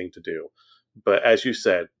enlightening thing to do. But as you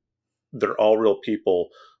said, they're all real people.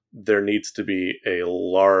 There needs to be a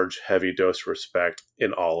large, heavy dose of respect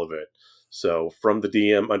in all of it. So from the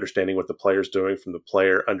DM understanding what the player's doing, from the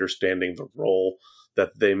player understanding the role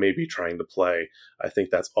that they may be trying to play, I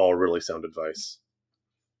think that's all really sound advice.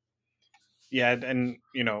 Yeah, and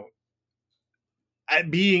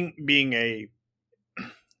being a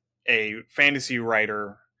fantasy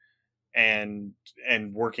writer and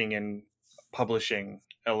working in publishing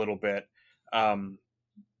a little bit,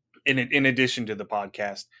 in addition to the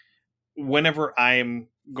podcast, whenever I'm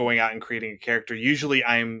going out and creating a character, usually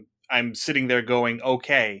I'm sitting there going,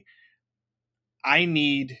 okay, I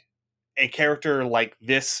need a character like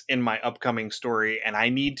this in my upcoming story, and I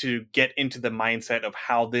need to get into the mindset of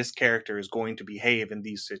how this character is going to behave in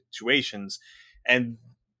these situations. And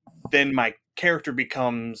then my character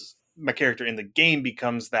in the game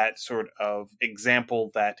becomes that sort of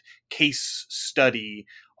example, that case study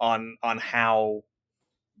on how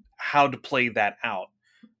to play that out.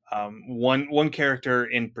 One character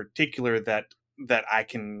in particular that I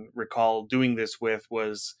can recall doing this with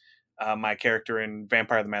was my character in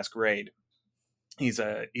Vampire the Masquerade. He's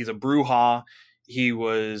a Brujah. He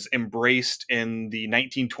was embraced in the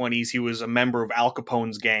 1920s. He was a member of Al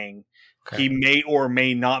Capone's gang. Okay. He may or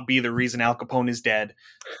may not be the reason Al Capone is dead.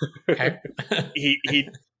 Okay.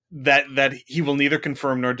 That he will neither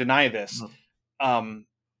confirm nor deny this. But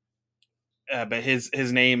his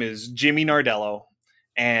name is Jimmy Nardello,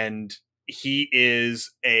 and he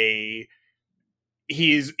is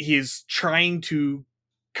trying to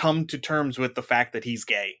come to terms with the fact that he's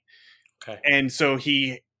gay. Okay. And so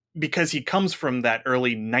because he comes from that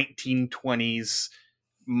early 1920s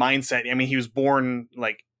mindset. I mean, he was born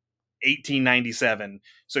like 1897.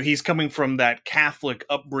 So he's coming from that Catholic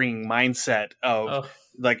upbringing mindset of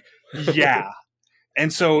yeah.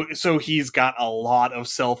 And so he's got a lot of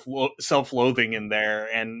self-loathing in there,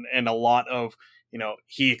 and a lot of,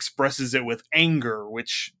 he expresses it with anger,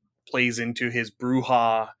 which plays into his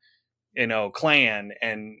Brujah, clan,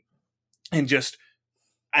 and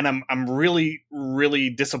I'm really, really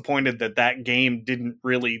disappointed that game didn't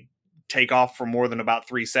really take off for more than about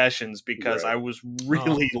 3 sessions, because right. I was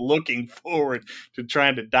really looking forward to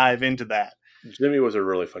trying to dive into that. Jimmy was a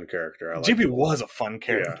really fun character. Jimmy was a fun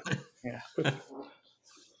character. Yeah.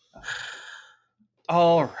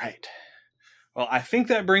 All right. Well, I think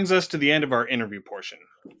that brings us to the end of our interview portion.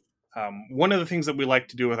 One of the things that we like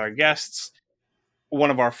to do with our guests,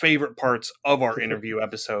 one of our favorite parts of our interview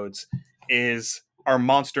episodes, is our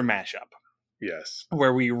monster mashup. Yes.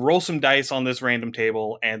 Where we roll some dice on this random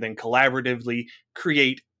table and then collaboratively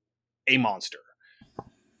create a monster.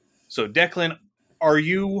 So, Declan, are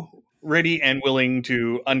you ready and willing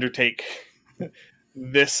to undertake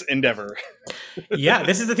this endeavor? Yeah,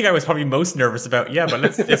 this is the thing I was probably most nervous about. Yeah, but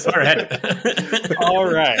let's fire ahead. All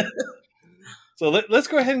right. So let's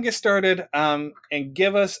go ahead and get started, and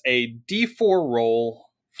give us a D4 roll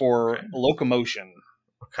for locomotion.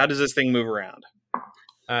 How does this thing move around?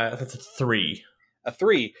 That's a 3. A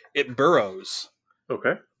 3. It burrows.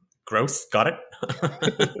 Okay. Gross. Got it.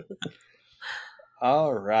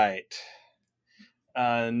 All right.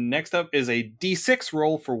 Next up is a D6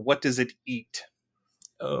 roll for what does it eat?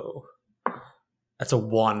 Oh. That's a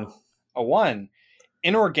 1. A 1.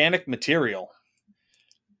 Inorganic material.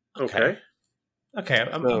 Okay. Okay.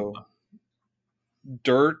 So,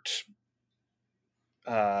 dirt,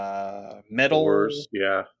 metal, Ores,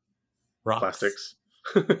 yeah, Rocks. plastics.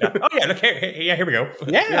 Yeah. Oh yeah. Look here. Here we go.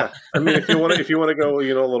 Yeah. I mean, if you want to go, a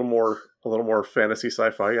little more fantasy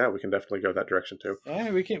sci-fi, yeah, we can definitely go that direction too. Yeah,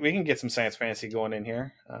 we can get some science fantasy going in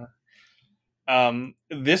here.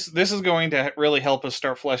 This is going to really help us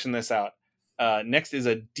start fleshing this out. Next is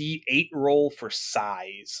a D8 roll for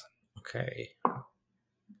size. Okay.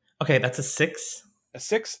 Okay, that's a 6. A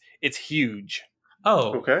 6. It's huge.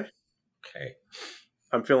 Oh. Okay. Okay.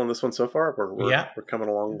 I'm feeling this one so far. We're coming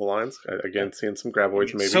along the lines. Again, seeing some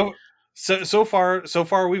graboids maybe. So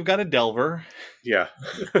far we've got a Delver. Yeah.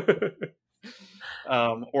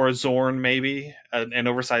 Or a Zorn maybe, an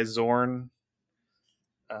oversized Zorn.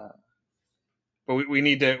 But we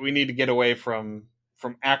need to get away from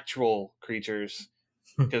actual creatures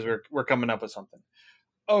because we're coming up with something.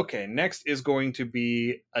 Okay, next is going to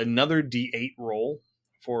be another D8 roll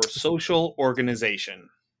for social organization.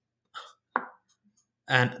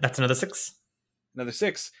 And that's another 6. Another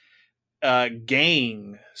 6.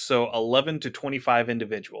 Gang, so 11 to 25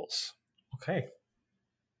 individuals. Okay.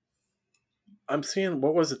 I'm seeing,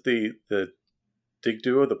 what was it, the Dig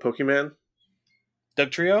Duo, the Pokemon?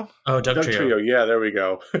 Doug Trio? Oh, Doug Trio. Yeah, there we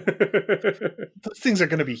go. Those things are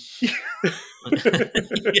going to be huge.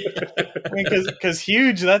 Because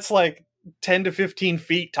huge, that's like 10 to 15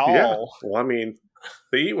 feet tall. Yeah. Well, I mean,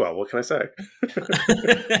 they eat well. What can I say?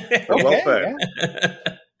 They're well fed. Yeah.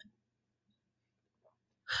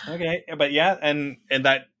 Okay, but yeah, and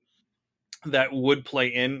that would play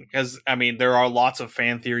in because I mean there are lots of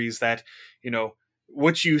fan theories that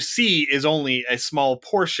what you see is only a small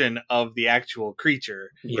portion of the actual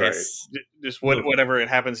creature. Yes, just whatever it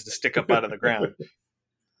happens to stick up out of the ground.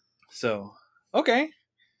 So okay,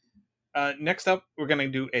 next up we're gonna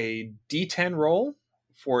do a D10 roll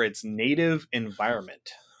for its native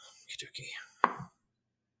environment.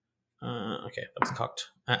 Okay, that was cocked.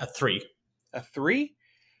 A 3. A 3.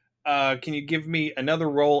 Can you give me another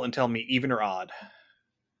roll and tell me even or odd?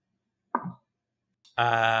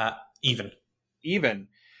 Even. Even.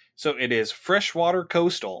 So it is freshwater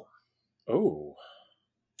coastal. Oh.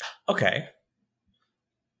 Okay.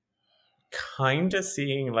 Kind of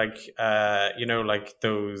seeing like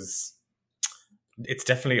those. It's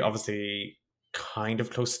definitely obviously kind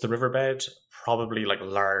of close to the riverbed. Probably like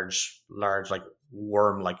large like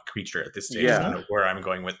worm-like creature at this stage. Yeah. I don't know where I'm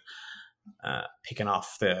going with picking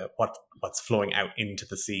off what's flowing out into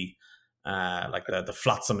the sea, like the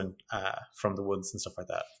flotsam from the woods and stuff like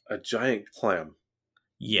that. A giant clam.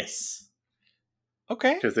 Yes.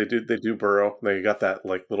 Okay. Because they do burrow. They got that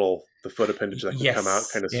like the foot appendage that can come out,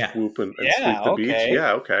 kind of swoop and sweep the beach.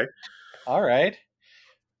 Yeah. Okay. All right.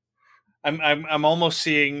 I'm almost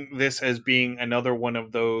seeing this as being another one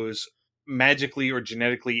of those magically or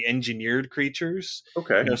genetically engineered creatures.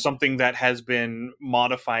 Okay. Something that has been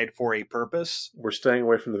modified for a purpose. We're staying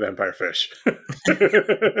away from the vampire fish.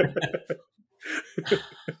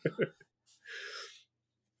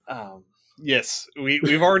 Yes,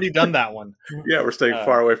 we've already done that one. Yeah, we're staying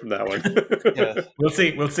far away from that one. Yeah. We'll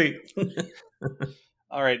see.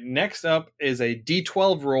 All right, next up is a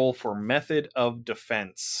D12 roll for method of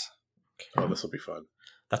defense. Oh, this will be fun.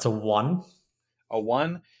 That's a 1. A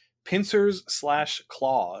 1. Pincers /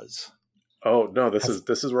 claws. Oh no, this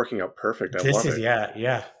is working out perfect. I love it.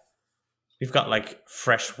 Yeah. We've got like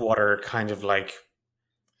freshwater kind of like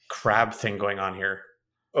crab thing going on here.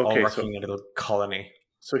 Okay, all working in a little colony.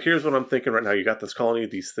 So here's what I'm thinking right now. You got this colony,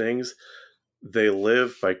 these things. They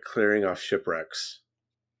live by clearing off shipwrecks.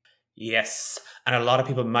 Yes, and a lot of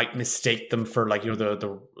people might mistake them for like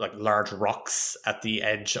the like large rocks at the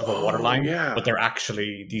edge of a waterline. Yeah, but they're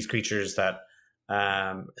actually these creatures that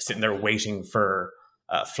sitting there waiting for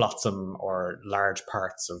flotsam or large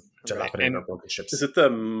parts of dilapidated or broken ships. Is it the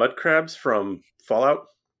mud crabs from Fallout,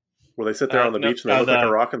 where they sit there on the beach and they look like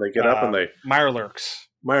a rock and they get up and they Mirelurks?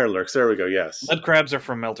 Mirelurks, there we go. Yes, mud crabs are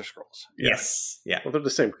from Elder Scrolls. Yes, yeah. Well, they're the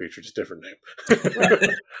same creature, just different name.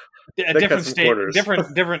 Different stage,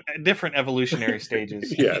 different evolutionary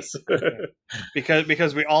stages. Yes,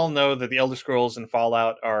 because we all know that the Elder Scrolls and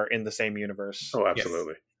Fallout are in the same universe. Oh,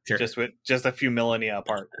 absolutely. Yes. Sure. Just a few millennia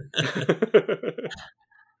apart.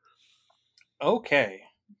 Okay.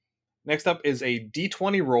 Next up is a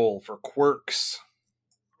D20 roll for quirks.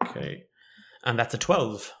 Okay, and that's a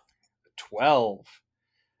 12. 12.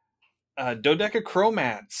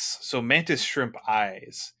 Dodecachromats, so mantis shrimp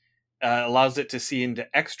eyes. Allows it to see into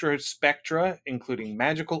extra spectra, including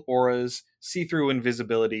magical auras, see-through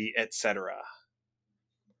invisibility, etc.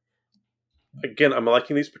 again, I'm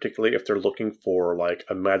liking these particularly if they're looking for like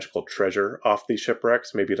a magical treasure off these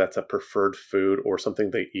shipwrecks. Maybe that's a preferred food or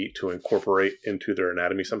something they eat to incorporate into their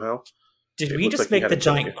anatomy somehow. Did It we looks just like he make had the a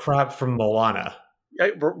giant jacket. crab from Moana? Yeah,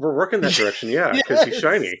 we're working that direction, yeah, because he's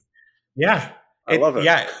shiny. Yeah. I love it.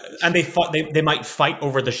 Yeah, and they might fight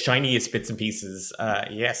over the shiniest bits and pieces.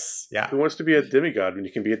 Yes, yeah. Who wants to be a demigod when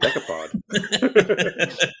you can be a decapod?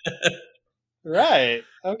 Right.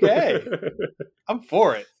 Okay. I'm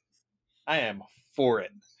for it. I am for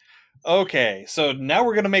it. Okay, so now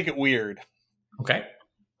we're going to make it weird. Okay.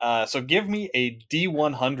 So give me a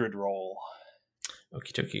D100 roll.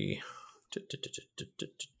 Okie dokie.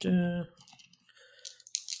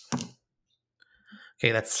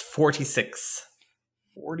 Okay, that's 46.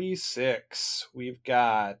 46. We've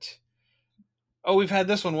got... Oh, we've had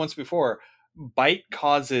this one once before. Bite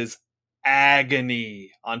causes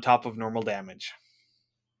agony on top of normal damage.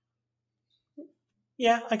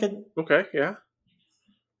 Yeah, I could. Okay, yeah.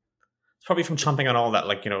 It's probably from chomping on all that,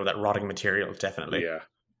 like, that rotting material, definitely. Yeah.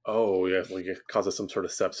 Oh, yeah, like it causes some sort of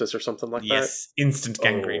sepsis or something like that? Yes, instant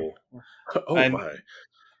gangrene. Oh And- my.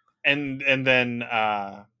 And then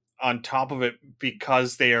on top of it,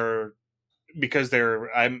 because they're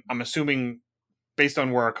I'm assuming based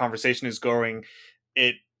on where our conversation is going,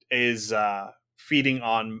 it is feeding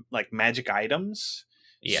on like magic items.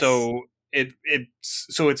 Yes. So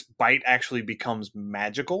its bite actually becomes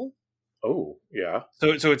magical. Oh, yeah.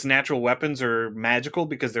 So its natural weapons are magical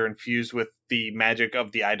because they're infused with the magic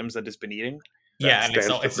of the items that it's been eating. Yeah, and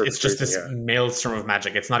stands for it's just this perpetration, maelstrom of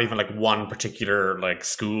magic. It's not even like one particular like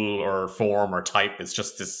school or form or type. It's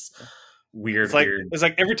just this weird. It's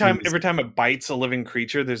like every time it bites a living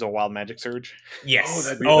creature, there's a wild magic surge. Yes. Oh,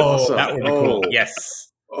 that'd be awesome. That would be cool. Oh.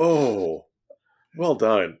 Yes. Oh, well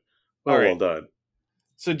done. All right. Well done.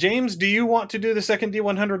 So James, do you want to do the second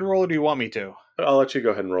D100 roll, or do you want me to? I'll let you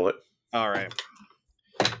go ahead and roll it. All right.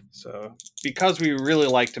 So because we really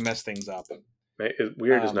like to mess things up,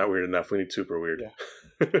 Weird is not weird enough. We need super weird.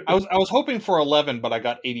 Yeah. I was hoping for 11, but I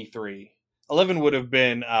got 83. 11 would have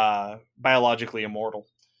been biologically immortal.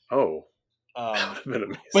 Oh, Um, that would have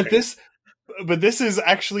been amazing. but this is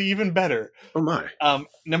actually even better. Oh my.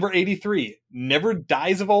 Number 83, never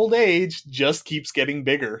dies of old age, just keeps getting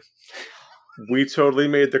bigger. We totally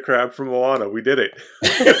made the crab from Moana. We did it.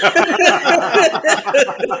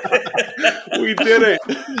 We did it.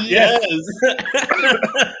 Yes.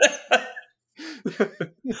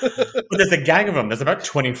 But there's a gang of them. There's about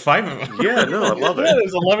 25 of them. Yeah, no, I love Yeah, it.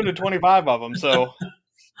 there's 11 to 25 of them, so...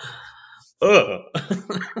 Ugh.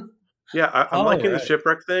 Yeah, I'm liking the right.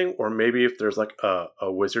 shipwreck thing, or maybe if there's like a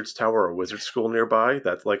wizard's tower or a wizard school nearby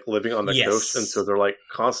that's like living on the Yes. coast, and so they're like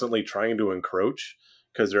constantly trying to encroach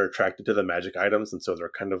because they're attracted to the magic items, and so they're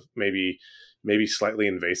kind of maybe slightly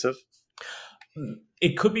invasive.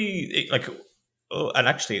 It could be like, and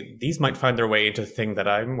actually, these might find their way into the thing that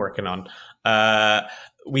I'm working on.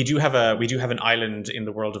 We do have an island in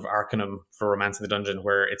the world of Arcanum for Romance in the Dungeon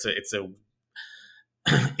where it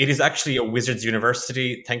is actually a wizard's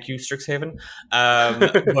university. Thank you, Strixhaven.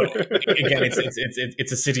 But again,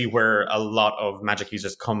 it's a city where a lot of magic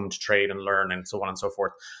users come to trade and learn and so on and so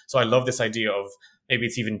forth. So I love this idea of maybe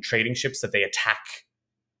it's even trading ships that they attack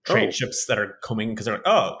trade ships that are coming because they're like,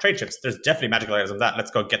 oh, trade ships. There's definitely magical items on that. Let's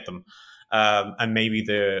go get them. And maybe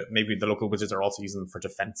the local wizards are also using them for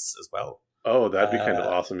defense as well. Oh, that'd be kind of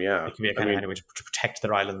awesome. Yeah, It can be a kind of handy way to protect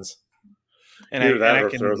their islands. And either that, I or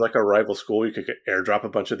if there was like a rival school, you could airdrop a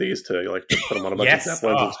bunch of these to like just put them on a bunch Yes. of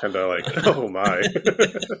zeppelins. Oh. It's kind of like, oh my.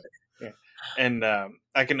 And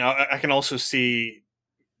I can also see,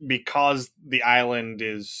 because the island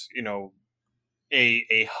is,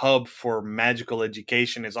 a hub for magical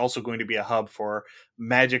education, is also going to be a hub for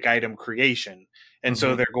magic item creation. And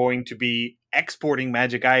so they're going to be exporting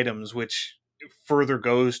magic items, which further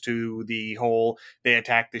goes to the whole they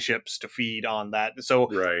attack the ships to feed on that. So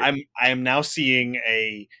Right. I am now seeing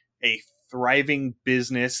a thriving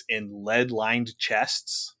business in lead-lined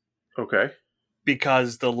chests, Okay.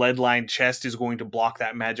 because the lead-lined chest is going to block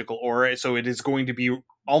that magical aura. So it is going to be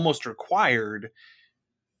almost required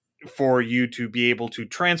for you to be able to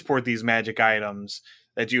transport these magic items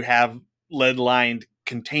that you have lead-lined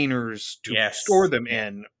containers to Yes. store them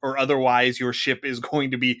in, or otherwise your ship is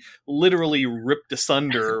going to be literally ripped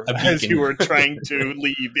asunder A as beacon. you are trying to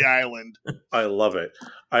leave the island. I love it.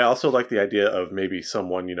 I also like the idea of maybe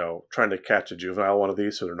someone, trying to catch a juvenile one of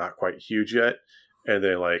these so they're not quite huge yet. And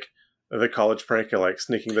then like the college prank of like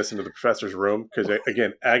sneaking this into the professor's room. Because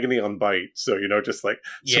again, agony on bite. So, just like,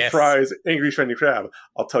 Yes. surprise, angry shiny crab.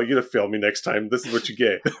 I'll tell you to film me next time. This is what you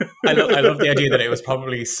get. I love the idea that it was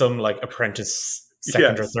probably some like apprentice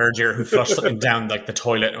second or third year who flushed something down like the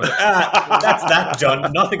toilet and was like, that's that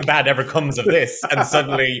done. Nothing bad ever comes of this. And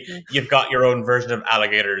suddenly you've got your own version of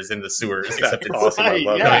alligators in the sewers, except it's awesome.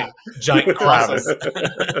 giant crabs.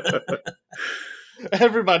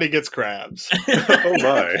 Everybody gets crabs. Oh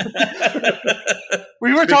my.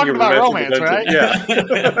 We were talking about romance, right? Yeah.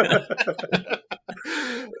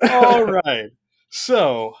 All right.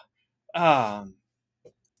 So,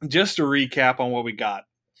 just to recap on what we got.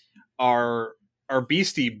 Our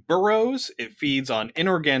beastie burrows. It feeds on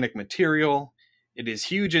inorganic material. It is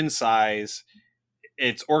huge in size.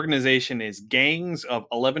 Its organization is gangs of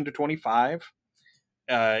 11 to 25.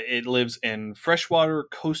 It lives in freshwater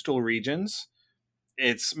coastal regions.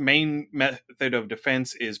 Its main method of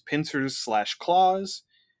defense is pincers / claws.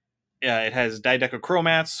 It has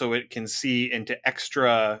dodecachromats, so it can see into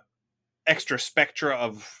extra spectra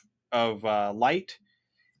of light.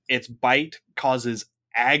 Its bite causes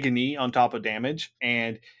agony on top of damage,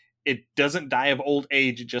 and it doesn't die of old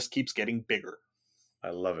age. It just keeps getting bigger. I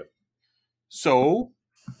love it. So,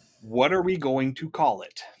 what are we going to call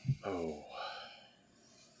it? Oh.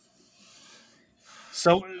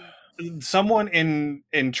 So, someone in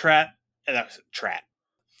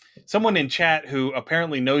someone in chat who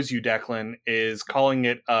apparently knows you, Declan, is calling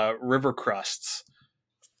it River Crusts.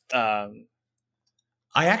 River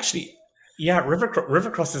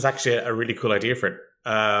Crust is actually a really cool idea for it.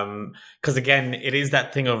 Because again, it is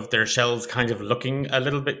that thing of their shells kind of looking a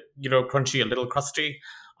little bit, crunchy, a little crusty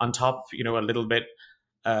on top, a little bit,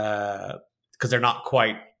 because they're not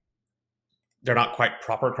quite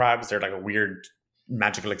proper crabs. They're like a weird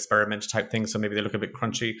magical experiment type thing. So maybe they look a bit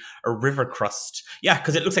crunchy. A river crust. Yeah,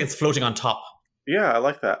 because it looks like it's floating on top. Yeah, I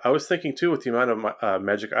like that. I was thinking too, with the amount of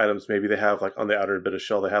magic items, maybe they have like on the outer bit of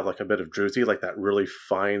shell, they have like a bit of druzy, like that really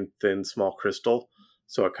fine, thin, small crystal.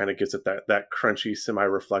 So it kind of gives it that crunchy,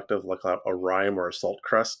 semi-reflective, like a rime or a salt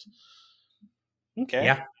crust. Okay.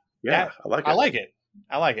 Yeah, I like it.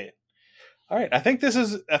 I like it. All right. I think this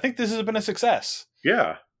has been a success.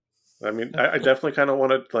 Yeah. I mean, I definitely kind of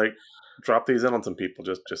want to like drop these in on some people.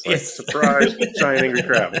 Just like Yes. surprise, giant angry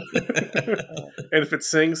crab. And if it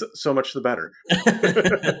sings, so much the better.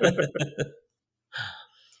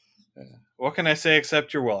 What can I say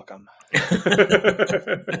except you're welcome?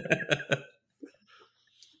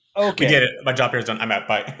 Okay. We did it. My job here is done. I'm out.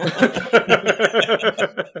 Bye.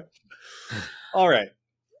 All right.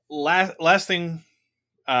 Last thing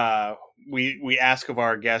we ask of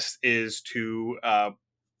our guests is to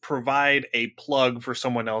provide a plug for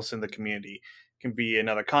someone else in the community. It can be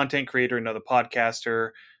another content creator, another podcaster,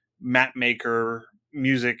 map maker,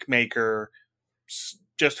 music maker,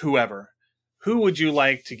 just whoever. Who would you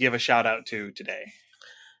like to give a shout out to today?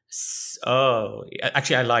 Oh,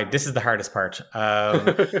 actually, I lied. This is the hardest part.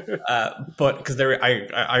 But because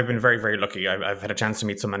I've been very, very lucky. I've had a chance to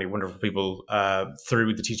meet so many wonderful people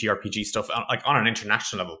through the TTRPG stuff, like on an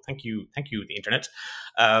international level. Thank you, the internet.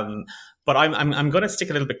 But I'm going to stick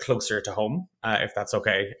a little bit closer to home, if that's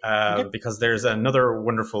okay, because there's another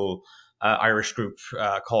wonderful Irish group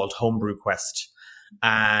called Homebrew Quest,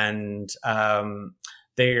 and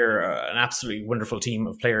they're an absolutely wonderful team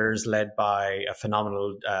of players led by a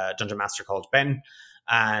phenomenal dungeon master called Ben,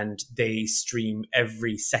 and they stream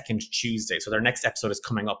every second Tuesday. So their next episode is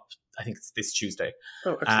coming up, I think it's this Tuesday,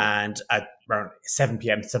 and at around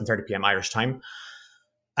 7:30 p.m. Irish time.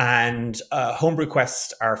 And Homebrew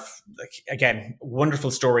Quest are, again,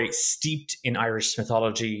 wonderful story steeped in Irish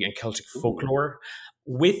mythology and Celtic folklore,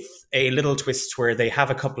 with a little twist where they have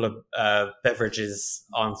a couple of beverages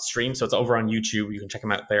on stream. So it's over on YouTube. You can check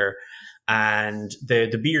them out there. And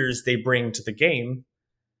the beers they bring to the game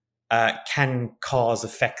can cause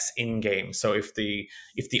effects in game. So if the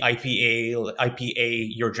IPA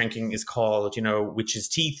you're drinking is called, Witch's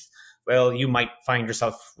Teeth, well, you might find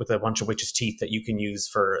yourself with a bunch of witch's teeth that you can use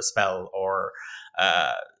for a spell, or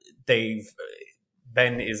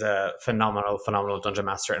Ben is a phenomenal dungeon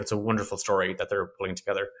master, and it's a wonderful story that they're pulling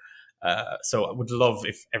together. So I would love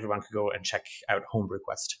if everyone could go and check out Homebrew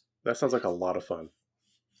Quest. That sounds like a lot of fun.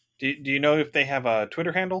 Do you know if they have a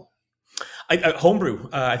Twitter handle? Homebrew.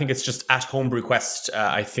 I think it's just at Homebrew Quest.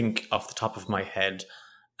 I think off the top of my head.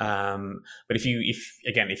 But if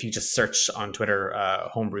you just search on Twitter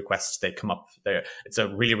Homebrew Quest, they come up there. It's a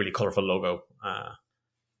really, really colorful logo.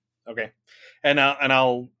 Okay, and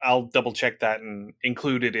I'll double check that and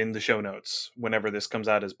include it in the show notes whenever this comes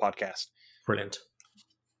out as podcast. Brilliant.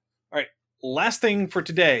 All right, last thing for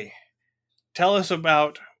today. Tell us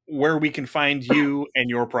about where we can find you and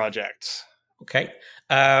your projects. Okay,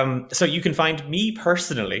 so you can find me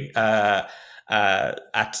personally at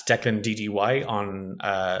Declan DDY on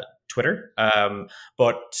Twitter.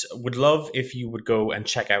 But would love if you would go and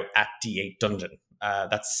check out at D8 Dungeon.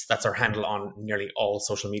 That's our handle on nearly all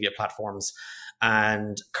social media platforms.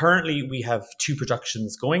 And currently we have 2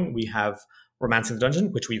 productions going. We have Romancing the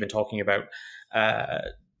Dungeon, which we've been talking about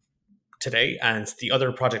today. And the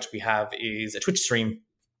other project we have is a Twitch stream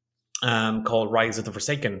called Rise of the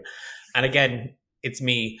Forsaken. And again, it's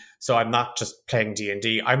me, so I'm not just playing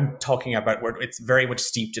D&D. I'm talking about where it's very much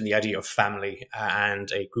steeped in the idea of family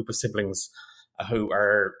and a group of siblings who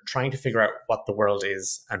are trying to figure out what the world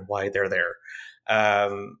is and why they're there.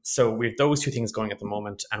 So we have those 2 things going at the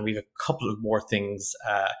moment, and we have a couple of more things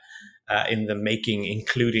in the making,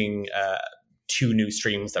 including 2 new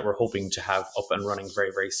streams that we're hoping to have up and running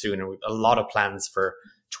very, very soon. And we have a lot of plans for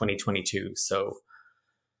 2022. So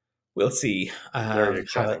we'll see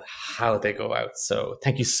how they go out. So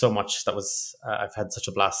thank you so much. That was I've had such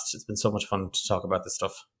a blast. It's been so much fun to talk about this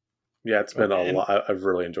stuff. Yeah, it's been a lot. I've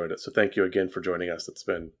really enjoyed it. So thank you again for joining us. It's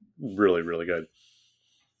been really, really good.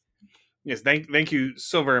 Yes, thank you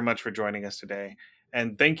so very much for joining us today.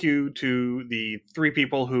 And thank you to the 3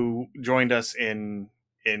 people who joined us in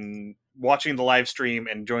watching the live stream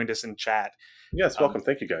and joined us in chat. Yes, welcome.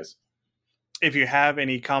 Thank you, guys. If you have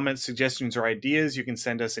any comments, suggestions, or ideas, you can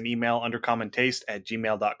send us an email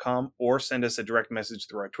undercommontaste@gmail.com or send us a direct message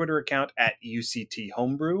through our Twitter account at UCT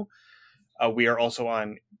We are also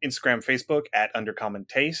on Instagram, Facebook at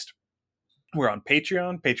undercommontaste. We're on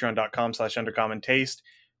Patreon, patreon.com/undercommontaste.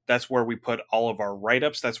 That's where we put all of our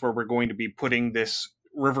write-ups. That's where we're going to be putting this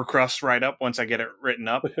River Crust write-up once I get it written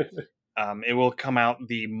up. It will come out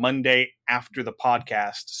the Monday after the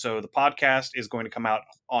podcast. So the podcast is going to come out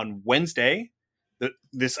on Wednesday,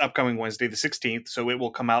 this upcoming Wednesday, the 16th. So it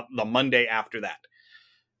will come out the Monday after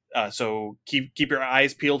that. So keep your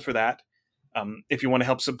eyes peeled for that. If you want to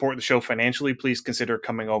help support the show financially, please consider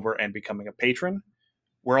coming over and becoming a patron.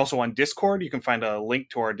 We're also on Discord. You can find a link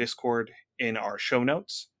to our Discord in our show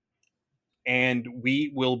notes. And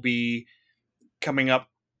we will be coming up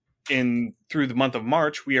through the month of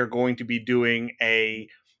March. We are going to be doing a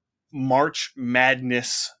March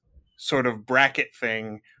Madness sort of bracket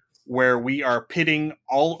thing where we are pitting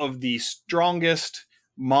all of the strongest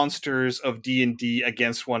monsters of D&D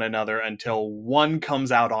against one another until one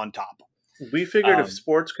comes out on top. We figured if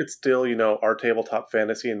sports could still, our tabletop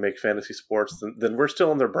fantasy and make fantasy sports, then we're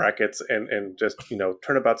still in their brackets and just,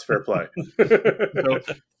 turnabout's fair play.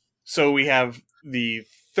 So we have the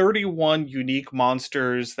 31 unique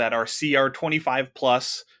monsters that are CR 25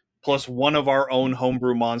 plus one of our own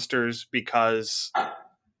homebrew monsters because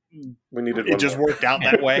we needed it just worked out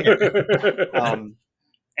that way.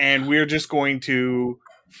 And we're just going to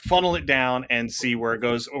funnel it down and see where it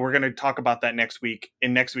goes. We're going to talk about that next week.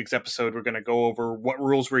 In next week's episode, we're going to go over what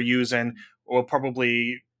rules we're using. We'll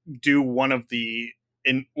probably do one of the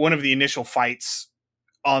initial fights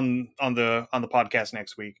on the podcast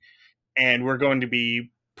next week. And we're going to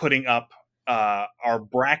be putting up our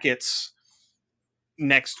brackets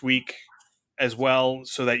next week as well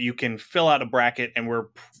so that you can fill out a bracket, and we're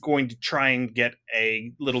going to try and get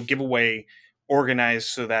a little giveaway organized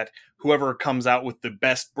so that whoever comes out with the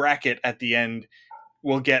best bracket at the end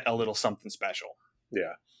will get a little something special.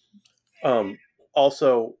 Yeah.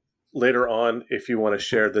 Also, later on, if you want to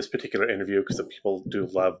share this particular interview, because people do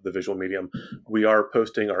love the visual medium, we are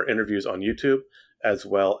posting our interviews on YouTube as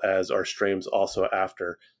well as our streams also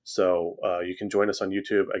after. So you can join us on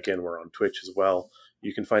YouTube. Again, we're on Twitch as well.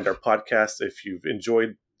 You can find our podcast if you've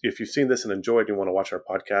seen this and enjoyed and you want to watch our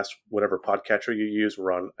podcast, whatever podcatcher you use.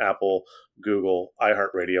 We're on Apple, Google,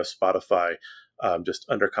 iHeartRadio, Spotify, just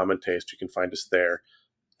under Common Taste. You can find us there.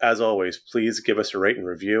 As always, please give us a rate and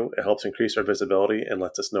review. It helps increase our visibility and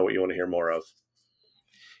lets us know what you want to hear more of.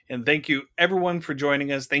 And thank you, everyone, for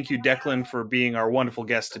joining us. Thank you, Declan, for being our wonderful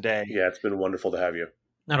guest today. Yeah, it's been wonderful to have you.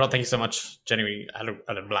 No, thank you so much. Genuinely, I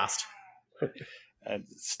had a blast.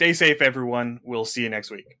 Stay safe, everyone. We'll see you next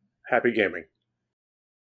week. Happy gaming.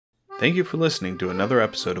 Thank you for listening to another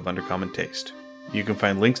episode of Undercommon Taste. You can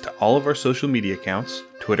find links to all of our social media accounts,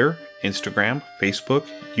 Twitter, Instagram, Facebook,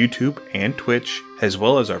 YouTube, and Twitch, as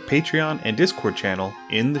well as our Patreon and Discord channel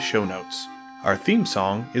in the show notes. Our theme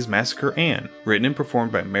song is Massacre Anne, written and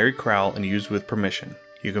performed by Mary Crowell and used with permission.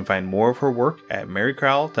 You can find more of her work at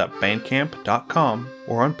marycrowell.bandcamp.com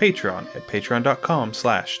or on Patreon at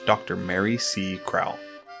patreon.com/Dr. Mary C. Crowell.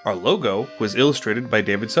 Our logo was illustrated by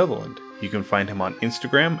David Sutherland. You can find him on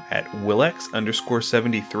Instagram at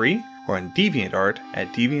willex_73 or on DeviantArt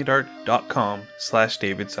at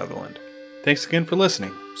deviantart.com/David Sutherland. Thanks again for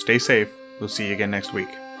listening. Stay safe. We'll see you again next week.